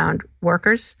specifically around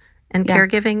workers and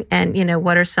caregiving. And,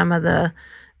 what are some of the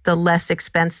less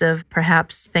expensive,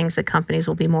 perhaps, things that companies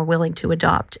will be more willing to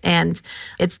adopt? And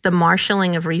it's the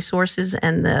marshaling of resources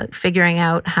and the figuring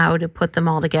out how to put them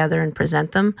all together and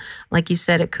present them. Like you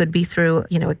said, it could be through,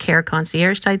 a care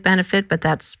concierge type benefit, but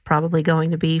that's probably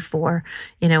going to be for,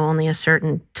 only a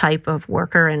certain type of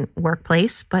worker and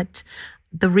workplace. But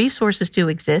the resources do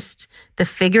exist. The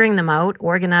figuring them out,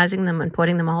 organizing them, and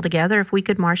putting them all together, if we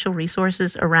could marshal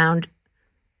resources around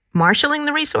marshaling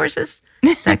the resources,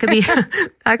 that could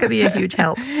be a huge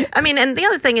help. I mean, and the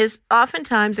other thing is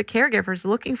oftentimes a caregiver is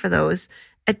looking for those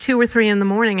at 2 or 3 in the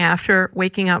morning after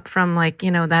waking up from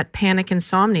that panic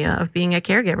insomnia of being a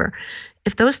caregiver.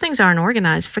 If those things aren't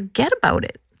organized, forget about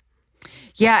it.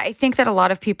 Yeah, I think that a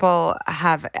lot of people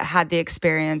have had the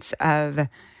experience of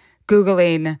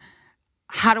Googling,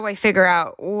 how do I figure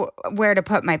out where to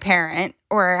put my parent,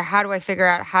 or how do I figure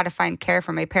out how to find care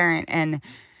for my parent, and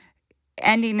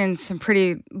ending in some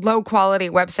pretty low quality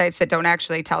websites that don't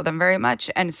actually tell them very much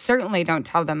and certainly don't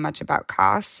tell them much about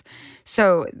costs.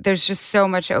 So there's just so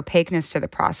much opaqueness to the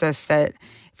process that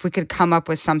if we could come up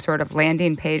with some sort of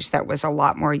landing page that was a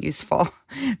lot more useful,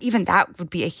 even that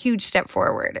would be a huge step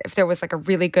forward if there was a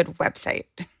really good website.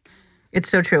 It's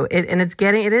so true. It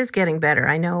is getting better.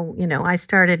 I know, I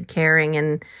started caring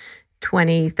in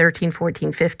 2013,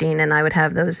 14, 15, and I would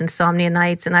have those insomnia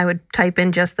nights, and I would type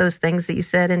in just those things that you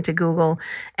said into Google,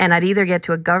 and I'd either get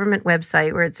to a government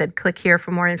website where it said, click here for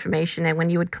more information, and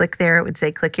when you would click there, it would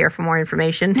say, click here for more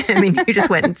information. I mean, you just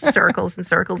went in circles and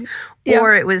circles. Yeah.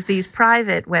 Or it was these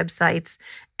private websites,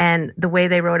 and the way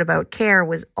they wrote about care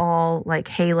was all like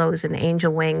halos and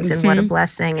angel wings and what a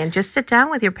blessing. And just sit down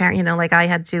with your parent. I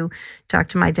had to talk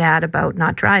to my dad about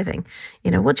not driving.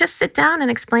 Well, just sit down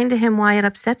and explain to him why it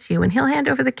upsets you, and he'll hand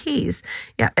over the keys.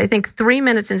 Yeah, I think 3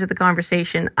 minutes into the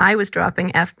conversation, I was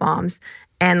dropping F-bombs.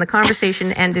 And the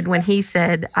conversation ended when he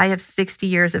said, I have 60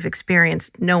 years of experience.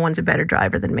 No one's a better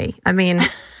driver than me. I mean,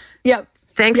 yep.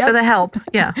 Thanks for the help.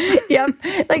 Yeah. Yep.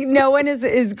 No one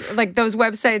is like those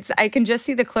websites. I can just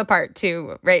see the clip art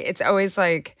too, right? It's always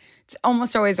it's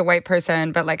almost always a white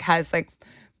person, but has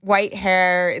white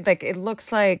hair. It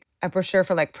looks like a brochure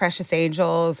for Precious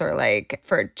Angels or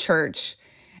for a church.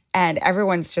 And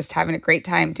everyone's just having a great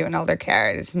time doing elder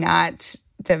care. It's not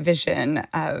the vision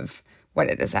of what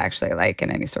it is actually like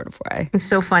in any sort of way. It's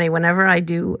so funny. Whenever I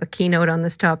do a keynote on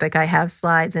this topic, I have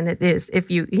slides, and it is, if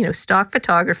stock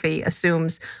photography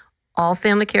assumes all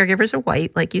family caregivers are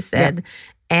white, like you said,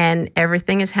 and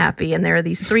everything is happy. And there are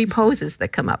these 3 poses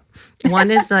that come up.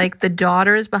 One is the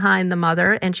daughter is behind the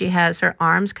mother, and she has her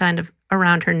arms kind of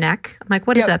around her neck. I'm like,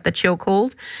 what is that? The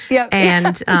chokehold? Yep.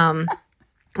 And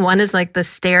one is the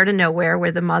stare to nowhere,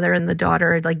 where the mother and the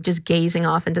daughter are just gazing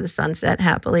off into the sunset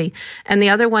happily. And the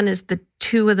other one is the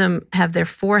 2 of them have their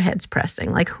foreheads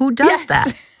pressing. Who does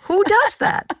that? Who does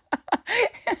that?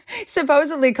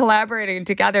 supposedly collaborating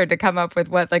together to come up with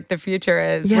what like the future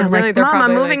is. Yeah, when really like, they're Mom,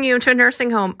 probably I'm moving you to a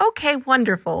nursing home. Okay,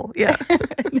 wonderful. Yeah.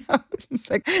 No, it's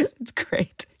like, it's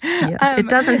great. Yeah, it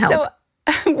doesn't help.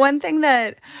 So one thing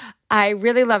that I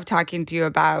really love talking to you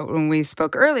about when we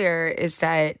spoke earlier is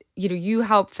that, you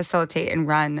help facilitate and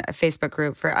run a Facebook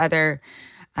group for other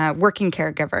working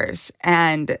caregivers.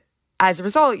 And as a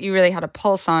result, you really had a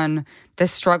pulse on the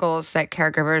struggles that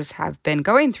caregivers have been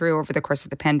going through over the course of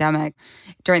the pandemic,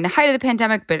 during the height of the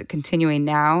pandemic, but continuing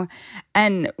now.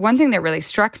 And one thing that really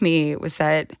struck me was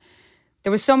that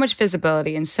there was so much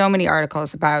visibility and so many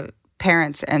articles about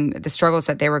parents and the struggles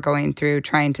that they were going through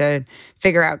trying to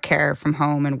figure out care from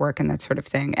home and work and that sort of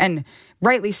thing. And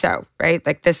rightly so, right?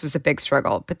 Like this was a big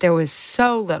struggle, but there was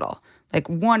so little, like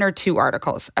 1 or 2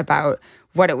 articles about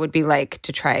what it would be like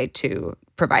to try to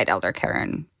provide elder care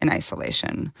in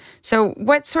isolation. So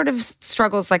what sort of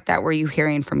struggles like that were you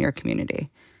hearing from your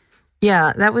community?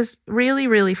 Yeah, that was really,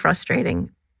 really frustrating.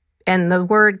 And the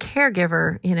word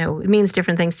caregiver, it means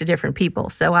different things to different people.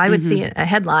 So I would see a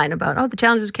headline about, the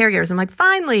challenges of caregivers. I'm like,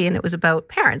 finally. And it was about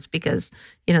parents because,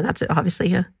 that's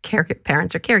obviously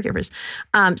parents are caregivers.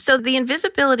 So the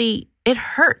invisibility, it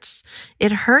hurts.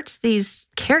 It hurts these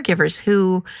caregivers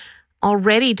who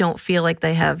already don't feel like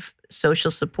they have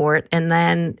social support, and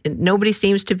then nobody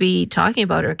seems to be talking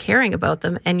about or caring about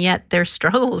them, and yet their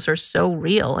struggles are so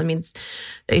real. I mean,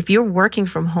 if you're working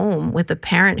from home with a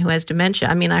parent who has dementia,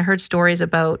 I heard stories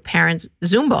about parents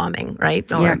Zoom bombing, right?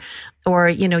 Or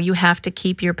you have to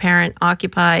keep your parent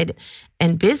occupied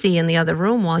and busy in the other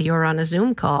room while you're on a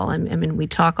Zoom call. We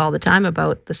talk all the time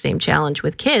about the same challenge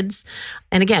with kids,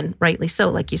 and again, rightly so,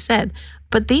 like you said.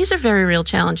 But these are very real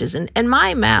challenges. And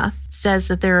my math says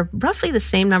that there are roughly the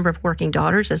same number of working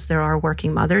daughters as there are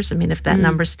working mothers. If that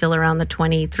number's still around the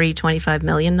 23, 25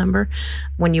 million number,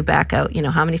 when you back out,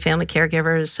 how many family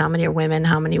caregivers, how many are women,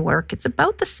 how many work, it's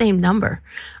about the same number.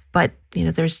 But,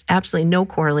 there's absolutely no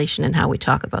correlation in how we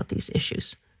talk about these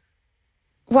issues.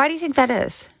 Why do you think that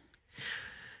is?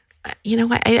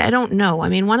 I don't know.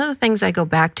 One of the things I go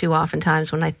back to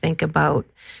oftentimes when I think about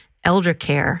elder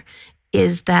care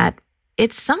is that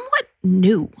it's somewhat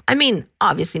new.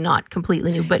 Obviously not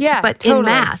completely new, but totally. In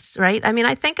mass, right?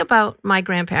 I think about my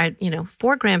grandparent,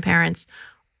 4 grandparents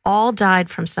all died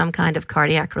from some kind of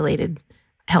cardiac-related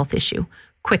health issue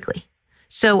quickly.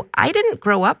 So I didn't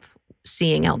grow up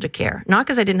seeing elder care, not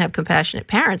because I didn't have compassionate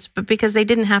parents, but because they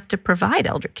didn't have to provide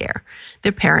elder care.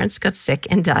 Their parents got sick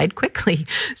and died quickly.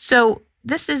 So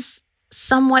this is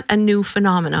somewhat a new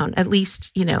phenomenon, at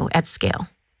least, at scale.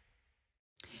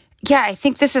 Yeah, I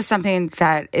think this is something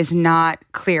that is not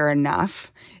clear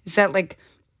enough. Is that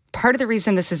part of the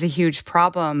reason this is a huge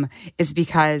problem is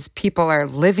because people are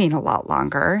living a lot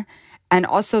longer, and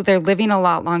also they're living a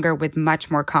lot longer with much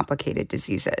more complicated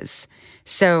diseases.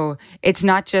 So it's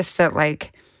not just that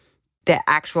the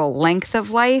actual length of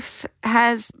life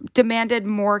has demanded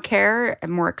more care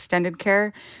and more extended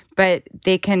care, but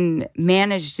they can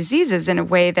manage diseases in a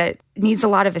way that needs a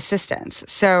lot of assistance.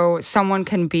 So someone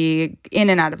can be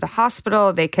in and out of the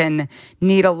hospital. They can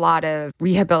need a lot of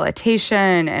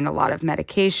rehabilitation and a lot of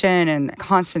medication and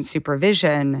constant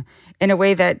supervision in a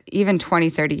way that even 20,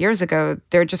 30 years ago,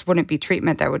 there just wouldn't be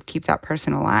treatment that would keep that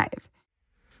person alive.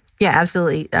 Yeah,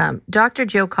 absolutely. Dr.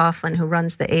 Joe Coughlin, who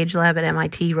runs the Age Lab at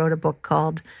MIT, wrote a book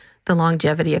called The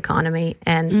Longevity Economy.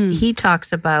 And he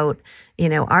talks about,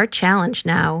 our challenge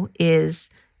now is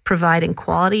providing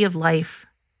quality of life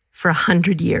for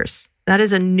 100 years. That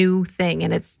is a new thing.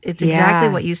 And it's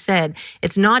exactly what you said.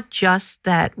 It's not just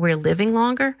that we're living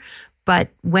longer, but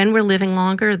when we're living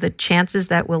longer, the chances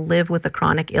that we'll live with a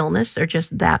chronic illness are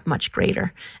just that much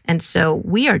greater. And so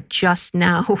we are just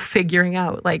now figuring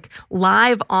out,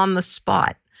 live on the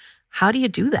spot, how do you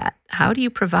do that? How do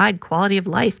you provide quality of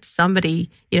life to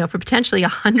somebody, for potentially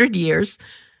 100 years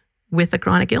with a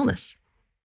chronic illness?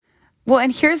 Well,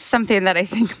 and here's something that I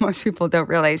think most people don't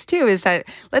realize too, is that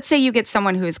let's say you get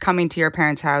someone who is coming to your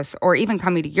parent's house or even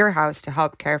coming to your house to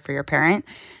help care for your parent.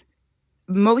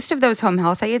 Most of those home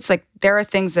health aides, there are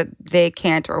things that they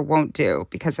can't or won't do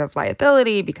because of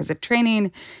liability, because of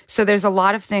training. So there's a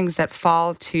lot of things that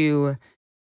fall to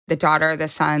the daughter, the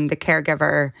son, the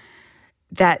caregiver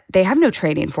that they have no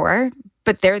training for,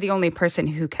 but they're the only person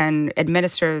who can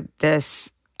administer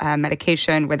this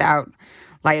medication without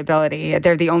liability.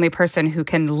 They're the only person who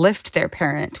can lift their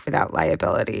parent without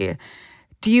liability.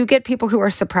 Do you get people who are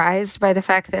surprised by the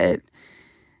fact that,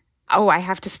 I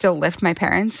have to still lift my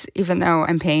parents, even though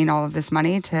I'm paying all of this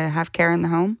money to have care in the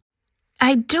home?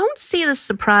 I don't see the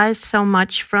surprise so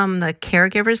much from the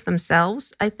caregivers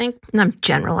themselves. I think, and I'm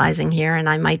generalizing here, and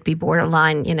I might be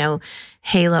borderline,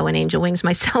 Halo and angel wings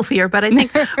myself here, but I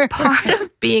think part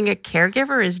of being a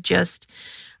caregiver is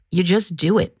you just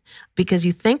do it, because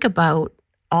you think about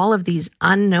all of these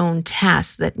unknown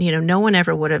tasks that, no one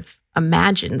ever would have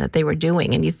imagined that they were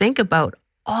doing. And you think about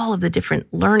all of the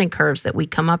different learning curves that we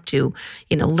come up to,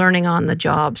 learning on the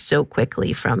job so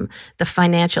quickly, from the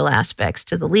financial aspects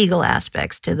to the legal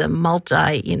aspects to the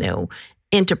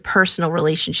interpersonal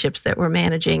relationships that we're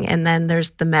managing. And then there's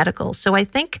the medical. So I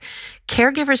think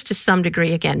caregivers, to some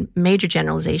degree, again, major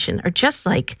generalization, are just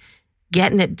like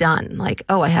getting it done. Like,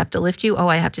 oh, I have to lift you. Oh,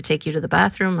 I have to take you to the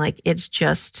bathroom. Like, it's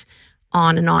just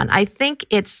on and on. I think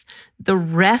it's the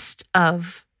rest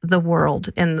of the world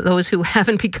and those who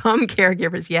haven't become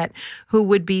caregivers yet who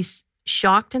would be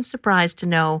shocked and surprised to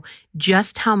know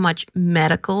just how much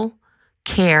medical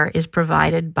care is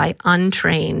provided by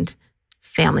untrained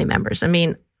family members. I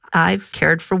mean, I've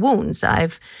cared for wounds.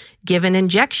 I've given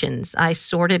injections. I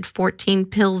sorted 14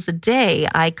 pills a day.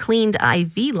 I cleaned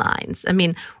IV lines. I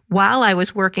mean, while I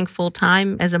was working full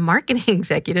time as a marketing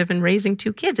executive and raising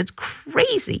 2 kids, it's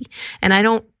crazy. And I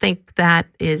don't think that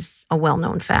is a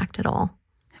well-known fact at all.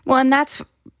 Well, and that's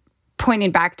pointing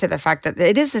back to the fact that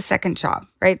it is a second job,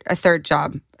 right? A third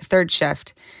job, a third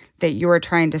shift that you are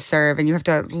trying to serve, and you have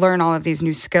to learn all of these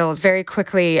new skills very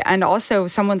quickly. And also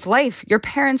someone's life, your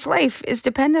parents' life, is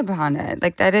dependent upon it.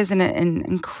 Like, that is an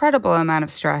incredible amount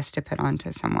of stress to put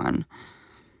onto someone.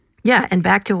 Yeah, and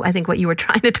back to, I think, what you were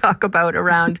trying to talk about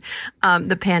around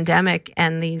the pandemic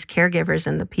and these caregivers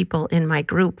and the people in my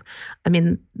group. I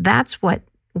mean, that's what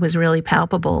was really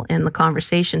palpable in the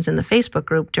conversations in the Facebook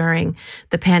group during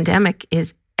the pandemic,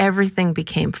 is everything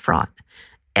became fraught.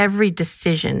 Every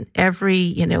decision,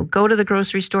 go to the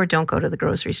grocery store, don't go to the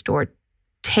grocery store.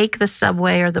 Take the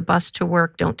subway or the bus to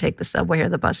work, don't take the subway or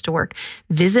the bus to work.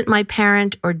 Visit my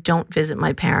parent or don't visit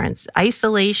my parents.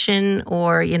 Isolation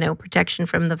or, protection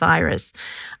from the virus.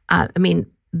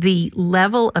 The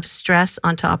level of stress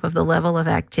on top of the level of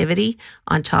activity,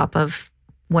 on top of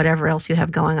whatever else you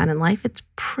have going on in life, it's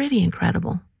pretty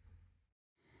incredible.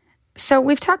 So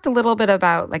we've talked a little bit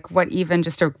about what even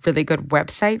just a really good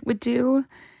website would do.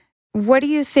 What do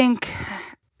you think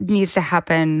needs to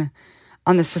happen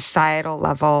on the societal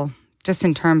level, just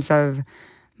in terms of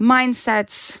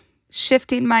mindsets,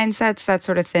 shifting mindsets, that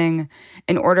sort of thing,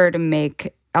 in order to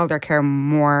make elder care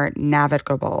more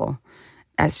navigable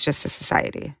as just a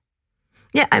society?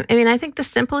 Yeah, I think the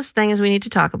simplest thing is we need to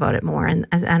talk about it more. And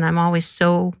I'm always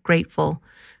so grateful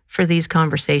for these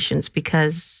conversations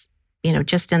because,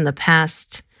 just in the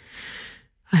past,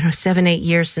 7-8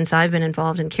 years since I've been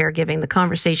involved in caregiving, the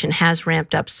conversation has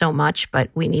ramped up so much, but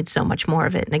we need so much more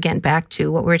of it. And again, back to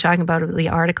what we were talking about, the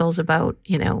articles about,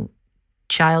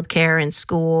 childcare and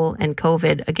school and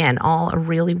COVID, again, all a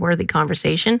really worthy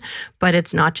conversation, but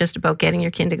it's not just about getting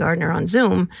your kindergartner on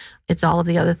Zoom. It's all of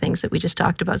the other things that we just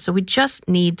talked about. So we just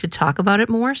need to talk about it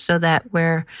more so that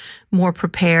we're more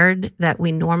prepared, that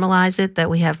we normalize it, that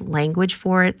we have language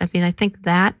for it. I think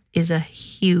that is a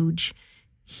huge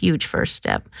first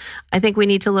step. I think we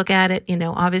need to look at it,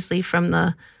 obviously from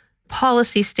the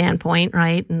policy standpoint,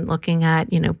 right? And looking at,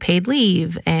 paid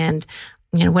leave and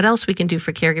what else we can do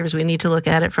for caregivers. We need to look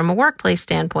at it from a workplace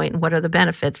standpoint and what are the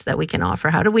benefits that we can offer?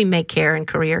 How do we make care and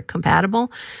career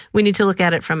compatible? We need to look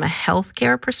at it from a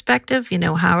healthcare perspective.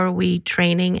 How are we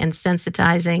training and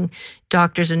sensitizing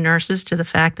doctors and nurses to the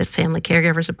fact that family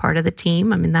caregivers are part of the team?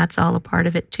 That's all a part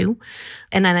of it too.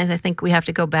 And then I think we have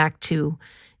to go back to,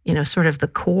 sort of the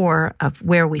core of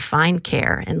where we find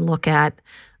care and look at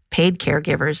paid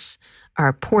caregivers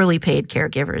are poorly paid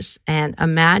caregivers. And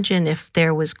imagine if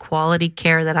there was quality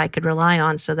care that I could rely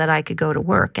on so that I could go to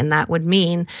work. And that would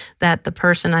mean that the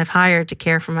person I've hired to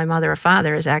care for my mother or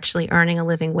father is actually earning a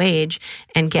living wage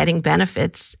and getting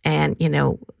benefits and,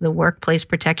 the workplace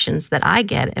protections that I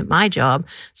get at my job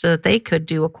so that they could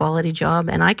do a quality job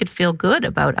and I could feel good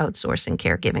about outsourcing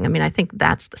caregiving. I think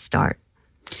that's the start.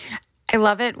 I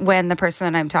love it when the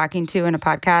person that I'm talking to in a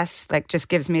podcast just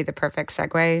gives me the perfect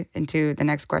segue into the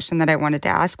next question that I wanted to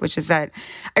ask, which is that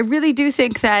I really do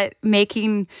think that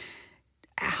making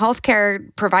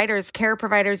healthcare providers, care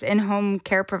providers, in-home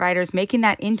care providers, making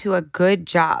that into a good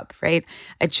job, right?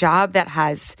 A job that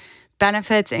has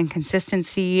benefits and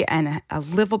consistency and a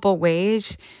livable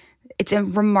wage. It's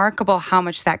remarkable how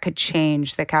much that could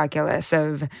change the calculus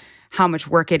of how much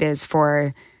work it is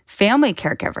for family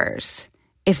caregivers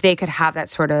if they could have that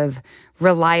sort of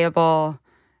reliable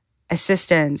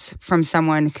assistance from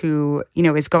someone who,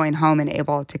 is going home and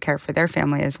able to care for their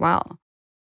family as well.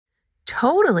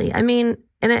 Totally.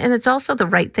 And it's also the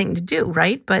right thing to do,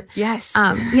 right? But yes,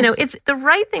 it's the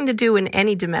right thing to do in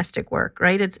any domestic work,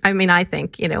 right? I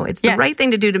think, it's the right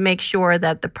thing to do to make sure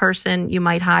that the person you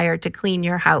might hire to clean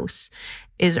your house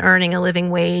is earning a living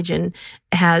wage and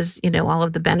has, all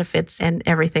of the benefits and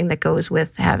everything that goes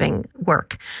with having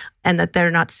work, and that they're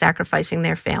not sacrificing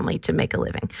their family to make a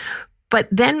living. But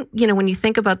then, when you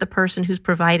think about the person who's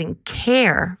providing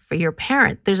care for your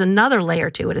parent, there's another layer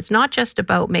to it. It's not just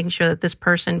about making sure that this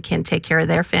person can take care of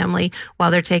their family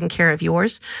while they're taking care of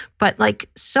yours. But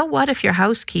so what if your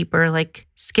housekeeper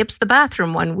skips the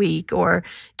bathroom one week or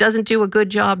doesn't do a good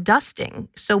job dusting?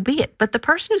 So be it. But the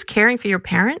person who's caring for your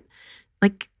parent,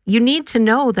 you need to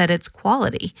know that it's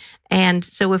quality. And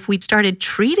so if we started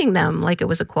treating them like it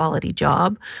was a quality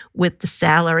job with the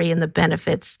salary and the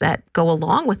benefits that go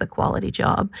along with a quality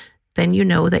job, then you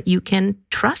know that you can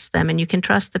trust them and you can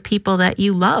trust the people that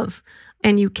you love.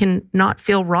 And you can not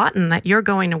feel rotten that you're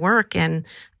going to work and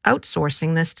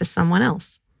outsourcing this to someone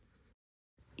else.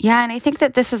 Yeah, and I think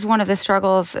that this is one of the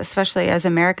struggles, especially as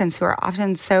Americans who are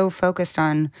often so focused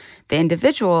on the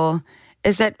individual,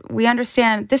 is that we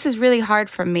understand this is really hard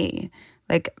for me.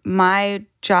 My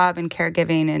job in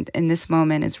caregiving in this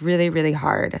moment is really, really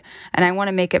hard. And I want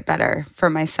to make it better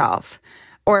for myself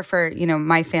or for,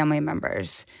 my family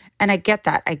members. And I get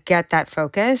that. I get that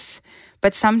focus.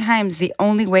 But sometimes the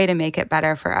only way to make it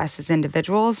better for us as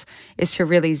individuals is to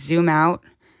really zoom out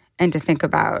and to think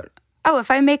about, if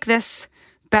I make this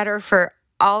better for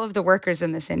all of the workers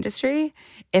in this industry,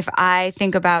 if I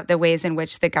think about the ways in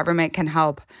which the government can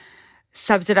help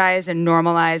subsidize and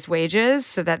normalize wages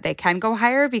so that they can go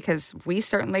higher, because we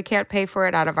certainly can't pay for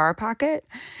it out of our pocket,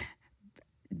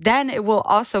 then it will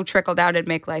also trickle down and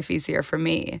make life easier for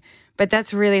me. But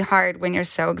that's really hard when you're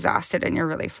so exhausted and you're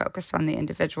really focused on the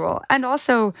individual. And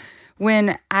also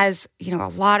when, as a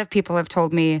lot of people have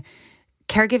told me,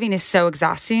 caregiving is so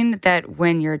exhausting that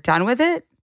when you're done with it,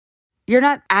 you're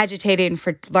not agitating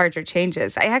for larger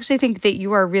changes. I actually think that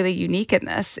you are really unique in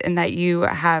this, in that you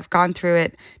have gone through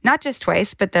it not just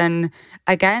twice, but then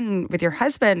again with your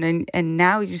husband. And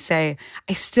now you say,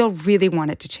 I still really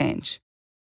want it to change.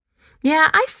 Yeah,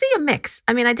 I see a mix.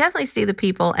 I definitely see the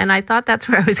people. And I thought that's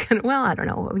where I was going to, I don't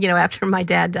know. After my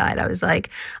dad died, I was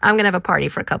like, I'm going to have a party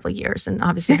for a couple of years. And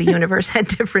obviously the universe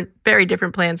had very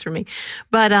different plans for me.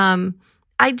 But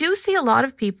I do see a lot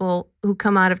of people who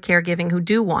come out of caregiving who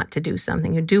do want to do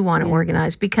something, who do want to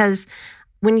organize, because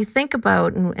when you think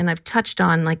about, and I've touched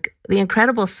on the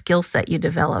incredible skill set you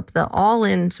develop, the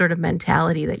all-in sort of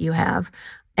mentality that you have,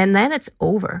 and then it's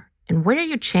over. And where do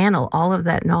you channel all of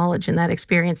that knowledge and that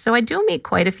experience? So I do meet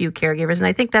quite a few caregivers, and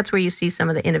I think that's where you see some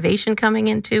of the innovation coming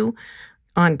into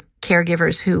on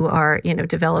caregivers who are,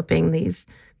 developing these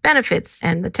benefits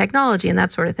and the technology and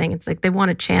that sort of thing. It's they want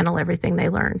to channel everything they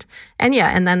learned. And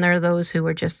and then there are those who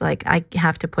are just I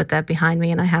have to put that behind me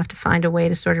and I have to find a way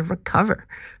to sort of recover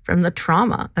from the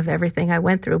trauma of everything I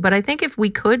went through. But I think if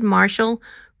we could marshal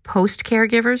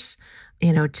post-caregivers,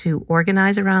 to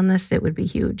organize around this, it would be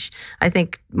huge. I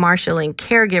think marshaling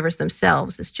caregivers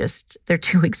themselves is they're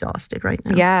too exhausted right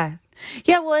now. Yeah.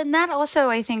 Yeah, well, and that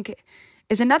also, I think,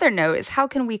 is another note, is how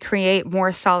can we create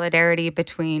more solidarity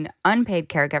between unpaid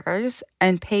caregivers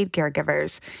and paid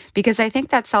caregivers? Because I think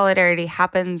that solidarity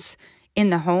happens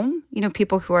in the home.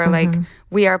 People who are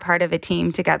we are part of a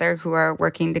team together who are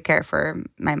working to care for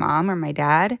my mom or my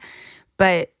dad.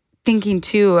 But thinking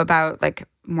too about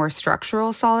more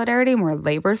structural solidarity, more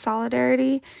labor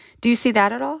solidarity. Do you see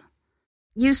that at all?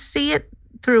 You see it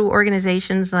through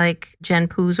organizations like Jen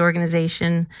Poo's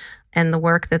organization, and the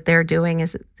work that they're doing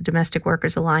is the Domestic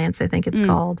Workers Alliance, I think it's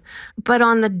called. But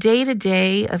on the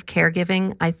day-to-day of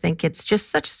caregiving, I think it's just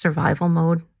such survival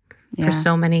mode for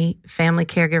so many family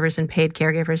caregivers and paid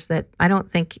caregivers that I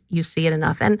don't think you see it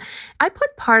enough. And I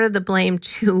put part of the blame,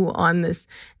 too, on this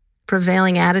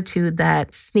prevailing attitude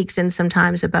that sneaks in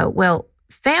sometimes about,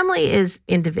 family is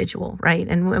individual, right?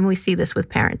 And when we see this with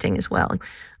parenting as well.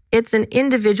 It's an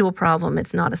individual problem.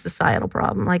 It's not a societal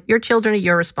problem. Your children are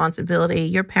your responsibility.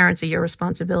 Your parents are your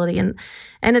responsibility. And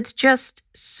it's just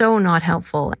so not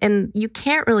helpful. And you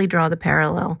can't really draw the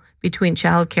parallel between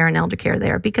childcare and elder care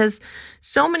there, because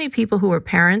so many people who are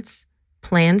parents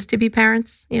planned to be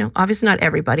parents. Obviously not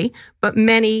everybody, but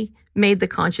many made the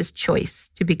conscious choice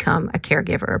to become a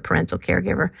caregiver, a parental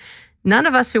caregiver. None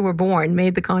of us who were born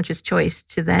made the conscious choice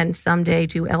to then someday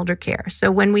do elder care.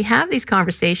 So when we have these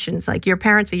conversations your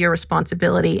parents are your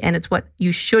responsibility and it's what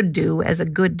you should do as a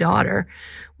good daughter,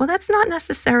 that's not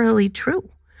necessarily true.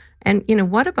 And,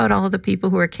 what about all of the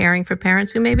people who are caring for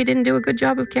parents who maybe didn't do a good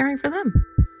job of caring for them?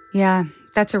 Yeah,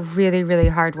 that's a really, really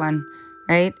hard one,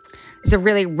 right? It's a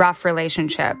really rough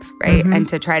relationship, right? And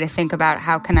to try to think about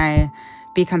how can I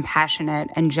be compassionate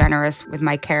and generous with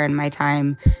my care and my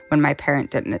time when my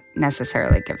parent didn't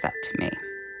necessarily give that to me.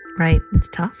 Right. It's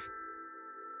tough.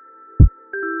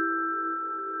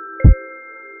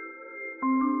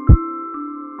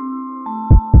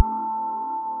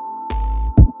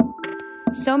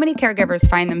 So many caregivers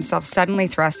find themselves suddenly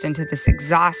thrust into this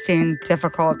exhausting,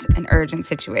 difficult, and urgent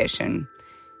situation,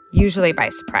 usually by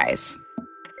surprise.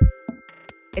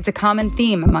 It's a common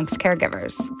theme amongst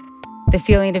caregivers, the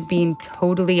feeling of being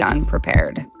totally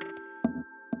unprepared.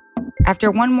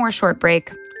 After one more short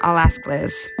break, I'll ask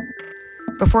Liz,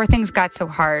 before things got so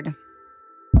hard,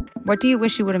 what do you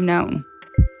wish you would have known?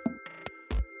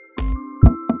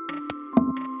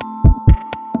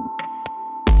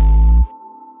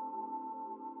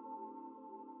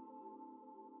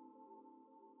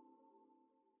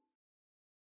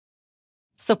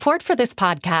 Support for this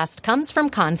podcast comes from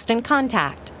Constant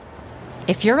Contact.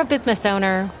 If you're a business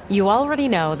owner, you already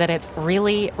know that it's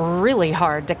really, really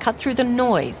hard to cut through the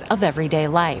noise of everyday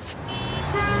life.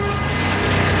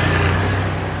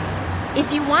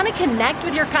 If you want to connect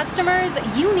with your customers,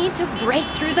 you need to break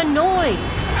through the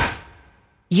noise.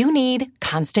 You need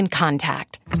Constant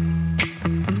Contact.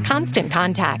 Constant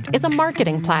Contact is a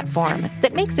marketing platform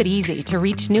that makes it easy to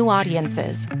reach new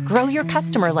audiences, grow your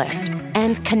customer list,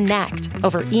 and connect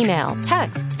over email,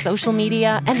 text, social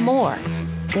media, and more.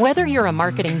 Whether you're a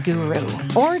marketing guru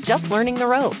or just learning the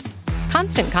ropes,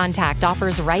 Constant Contact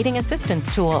offers writing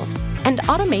assistance tools and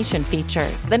automation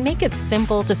features that make it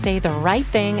simple to say the right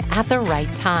thing at the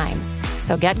right time.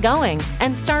 So get going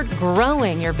and start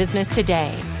growing your business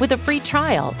today with a free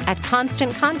trial at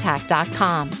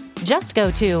ConstantContact.com. Just go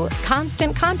to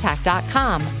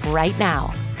ConstantContact.com right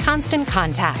now. Constant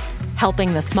Contact,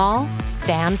 helping the small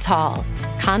stand tall.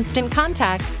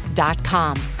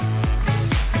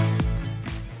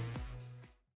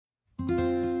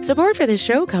 ConstantContact.com. Support for this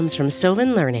show comes from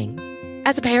Sylvan Learning.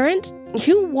 As a parent,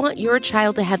 you want your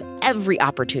child to have every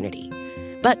opportunity,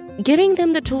 but giving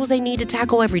them the tools they need to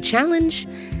tackle every challenge,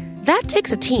 that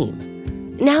takes a team.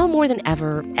 Now more than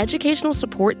ever, educational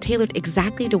support tailored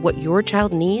exactly to what your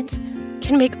child needs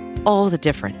can make all the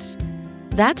difference.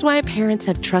 That's why parents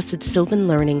have trusted Sylvan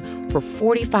Learning for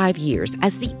 45 years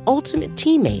as the ultimate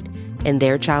teammate in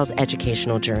their child's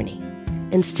educational journey,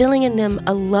 instilling in them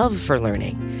a love for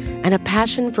learning and a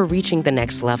passion for reaching the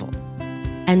next level.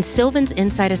 And Sylvan's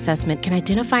Insight Assessment can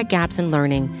identify gaps in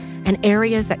learning and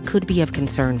areas that could be of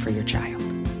concern for your child.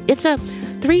 It's a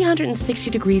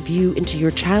 360-degree view into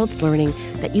your child's learning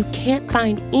that you can't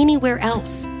find anywhere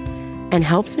else, and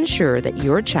helps ensure that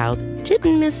your child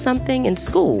didn't miss something in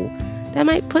school that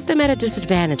might put them at a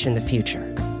disadvantage in the future.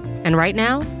 And right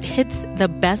now, it's the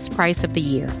best price of the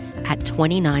year at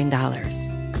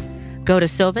 $29. Go to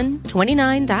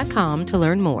sylvan29.com to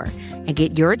learn more and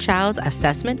get your child's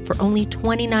assessment for only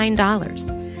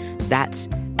 $29. That's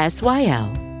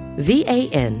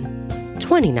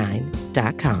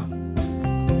SYLVAN29.com.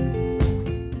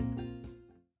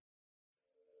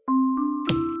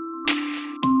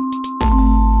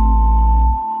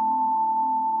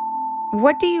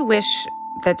 What do you wish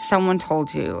that someone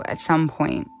told you at some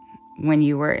point when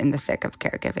you were in the thick of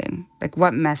caregiving? Like,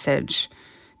 what message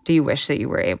do you wish that you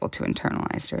were able to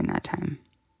internalize during that time?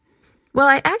 Well,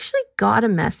 I actually got a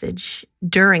message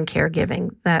during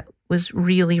caregiving that was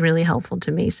really, really helpful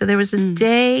to me. So there was this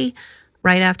day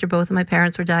right after both of my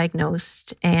parents were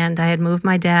diagnosed, and I had moved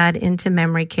my dad into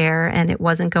memory care, and it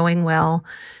wasn't going well.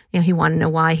 You know, he wanted to know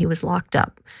why he was locked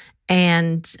up.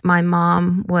 And my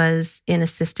mom was in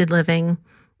assisted living,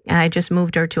 and I just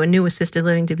moved her to a new assisted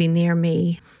living to be near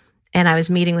me. And I was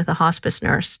meeting with a hospice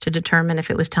nurse to determine if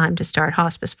it was time to start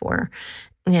hospice for her.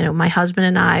 You know, my husband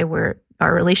and I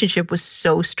our relationship was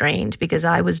so strained because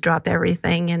I was drop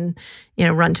everything and, you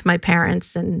know, run to my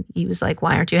parents. And he was like,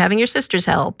 why aren't you having your sisters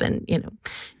help? And, you know,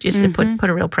 just to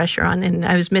put a real pressure on. And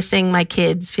I was missing my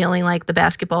kids, feeling like the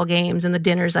basketball games and the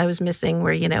dinners I was missing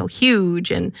were, you know,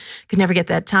 huge and could never get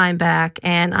that time back.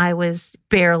 And I was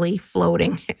barely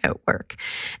floating at work.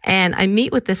 And I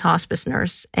meet with this hospice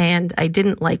nurse, and I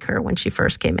didn't like her when she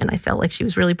first came in. I felt like she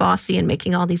was really bossy and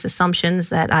making all these assumptions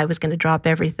that I was going to drop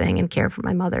everything and care for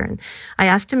my mother. And I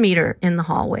asked to meet her in the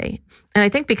hallway. And I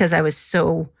think because I was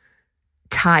so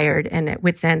tired and at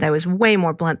wit's end, I was way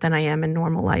more blunt than I am in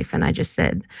normal life. And I just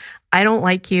said, I don't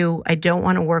like you. I don't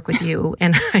want to work with you.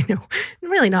 And I know,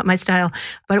 really not my style,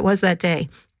 but it was that day.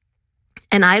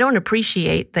 And I don't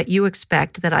appreciate that you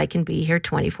expect that I can be here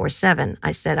 24/7.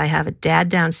 I said, I have a dad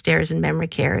downstairs in memory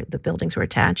care. The buildings were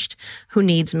attached, who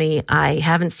needs me. I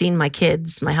haven't seen my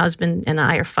kids. My husband and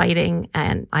I are fighting,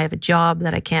 and I have a job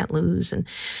that I can't lose. And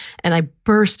I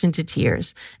burst into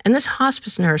tears. And this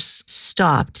hospice nurse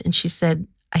stopped and she said,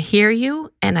 I hear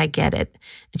you and I get it.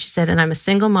 And she said, and I'm a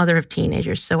single mother of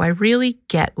teenagers, so I really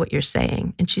get what you're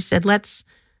saying. And she said, let's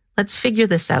figure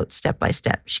this out step by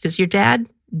step. She goes, your dad,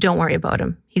 don't worry about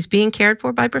him. He's being cared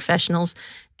for by professionals,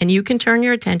 and you can turn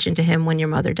your attention to him when your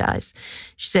mother dies.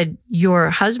 She said, your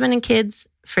husband and kids,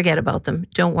 forget about them.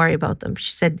 Don't worry about them.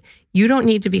 She said, you don't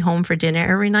need to be home for dinner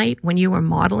every night when you are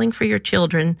modeling for your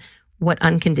children what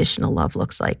unconditional love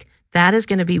looks like. That is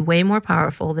going to be way more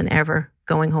powerful than ever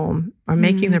going home or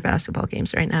making their basketball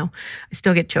games right now. I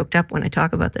still get choked up when I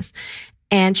talk about this.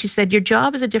 And she said, your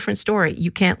job is a different story.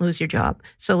 You can't lose your job.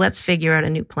 So let's figure out a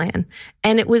new plan.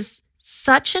 And it was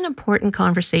such an important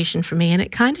conversation for me. And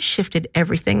it kind of shifted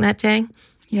everything that day.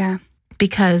 Yeah.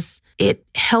 Because it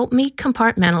helped me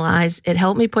compartmentalize. It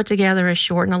helped me put together a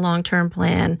short and a long-term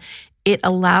plan. It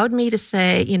allowed me to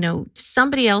say,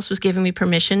 somebody else was giving me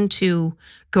permission to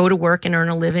go to work and earn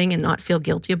a living and not feel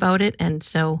guilty about it. And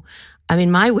so,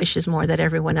 my wish is more that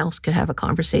everyone else could have a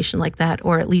conversation like that,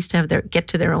 or at least get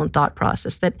to their own thought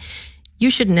process that you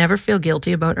should never feel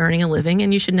guilty about earning a living,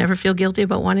 and you should never feel guilty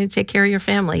about wanting to take care of your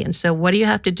family. And so what do you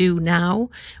have to do now?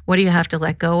 What do you have to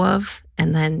let go of?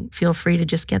 And then feel free to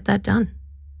just get that done.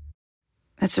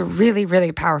 That's a really,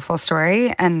 really powerful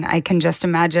story. And I can just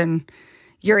imagine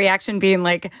your reaction being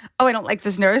like, oh, I don't like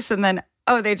this nurse. And then,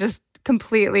 oh, they just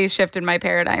completely shifted my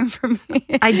paradigm for me.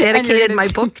 I dedicated my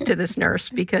book to this nurse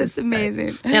because it's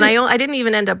amazing. And I didn't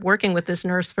even end up working with this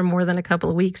nurse for more than a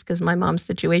couple of weeks because my mom's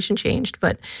situation changed.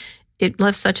 But it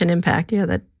left such an impact,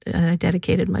 that I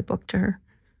dedicated my book to her.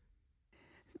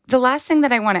 The last thing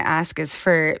that I want to ask is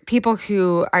for people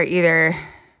who are either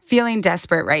feeling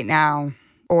desperate right now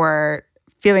or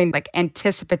feeling like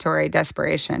anticipatory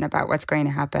desperation about what's going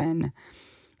to happen.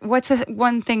 What's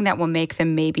one thing that will make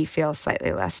them maybe feel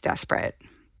slightly less desperate?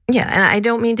 Yeah, and I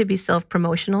don't mean to be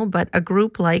self-promotional, but a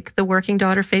group like the Working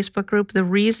Daughter Facebook group, the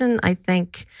reason I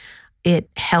think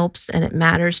it helps and it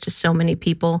matters to so many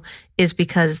people is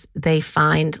because they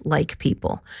find like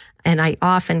people. And I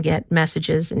often get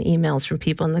messages and emails from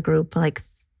people in the group like,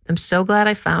 I'm so glad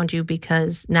I found you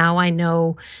because now I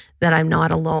know that I'm not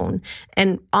alone.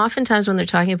 And oftentimes when they're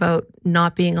talking about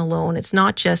not being alone, it's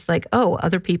not just like, oh,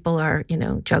 other people are,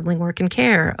 juggling work and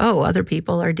care. Oh, other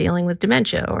people are dealing with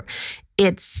dementia. Or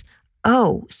it's,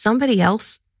 oh, somebody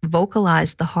else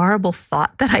vocalized the horrible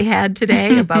thought that I had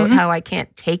today about how I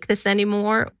can't take this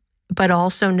anymore, but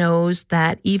also knows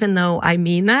that even though I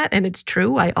mean that and it's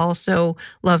true, I also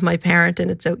love my parent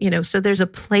and it's, so there's a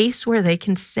place where they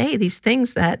can say these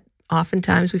things that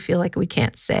oftentimes we feel like we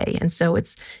can't say. And so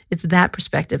it's that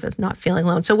perspective of not feeling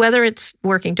alone. So whether it's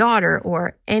Working Daughter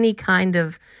or any kind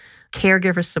of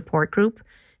caregiver support group,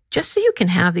 just so you can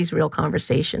have these real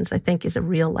conversations, I think is a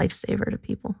real lifesaver to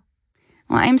people.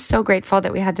 Well, I'm so grateful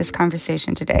that we had this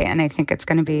conversation today, and I think it's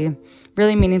going to be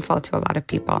really meaningful to a lot of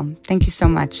people. Thank you so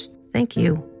much. Thank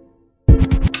you.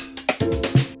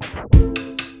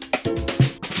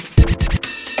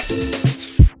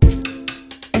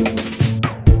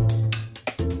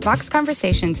 Vox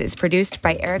Conversations is produced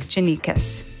by Eric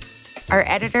Janikis. Our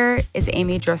editor is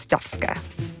Amy Drozdowska.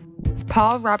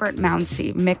 Paul Robert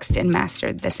Mounsey mixed and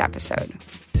mastered this episode.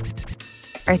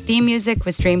 Our theme music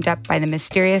was dreamed up by the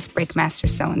mysterious Breakmaster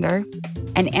Cylinder,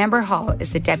 and Amber Hall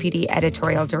is the deputy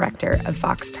editorial director of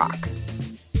Vox Talk.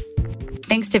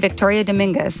 Thanks to Victoria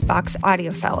Dominguez, Vox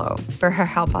Audio Fellow, for her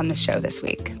help on the show this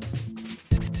week.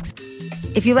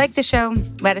 If you like the show,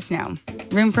 let us know.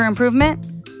 Room for improvement?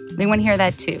 We want to hear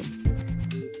that too.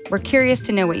 We're curious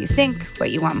to know what you think,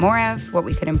 what you want more of, what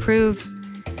we could improve.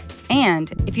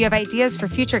 And if you have ideas for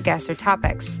future guests or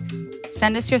topics,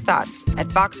 send us your thoughts at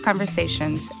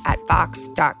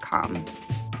voxconversations@vox.com.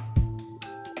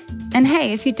 And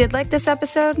hey, if you did like this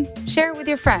episode, share it with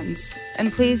your friends,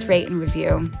 and please rate and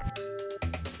review.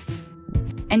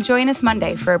 And join us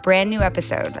Monday for a brand new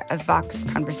episode of Vox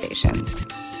Conversations.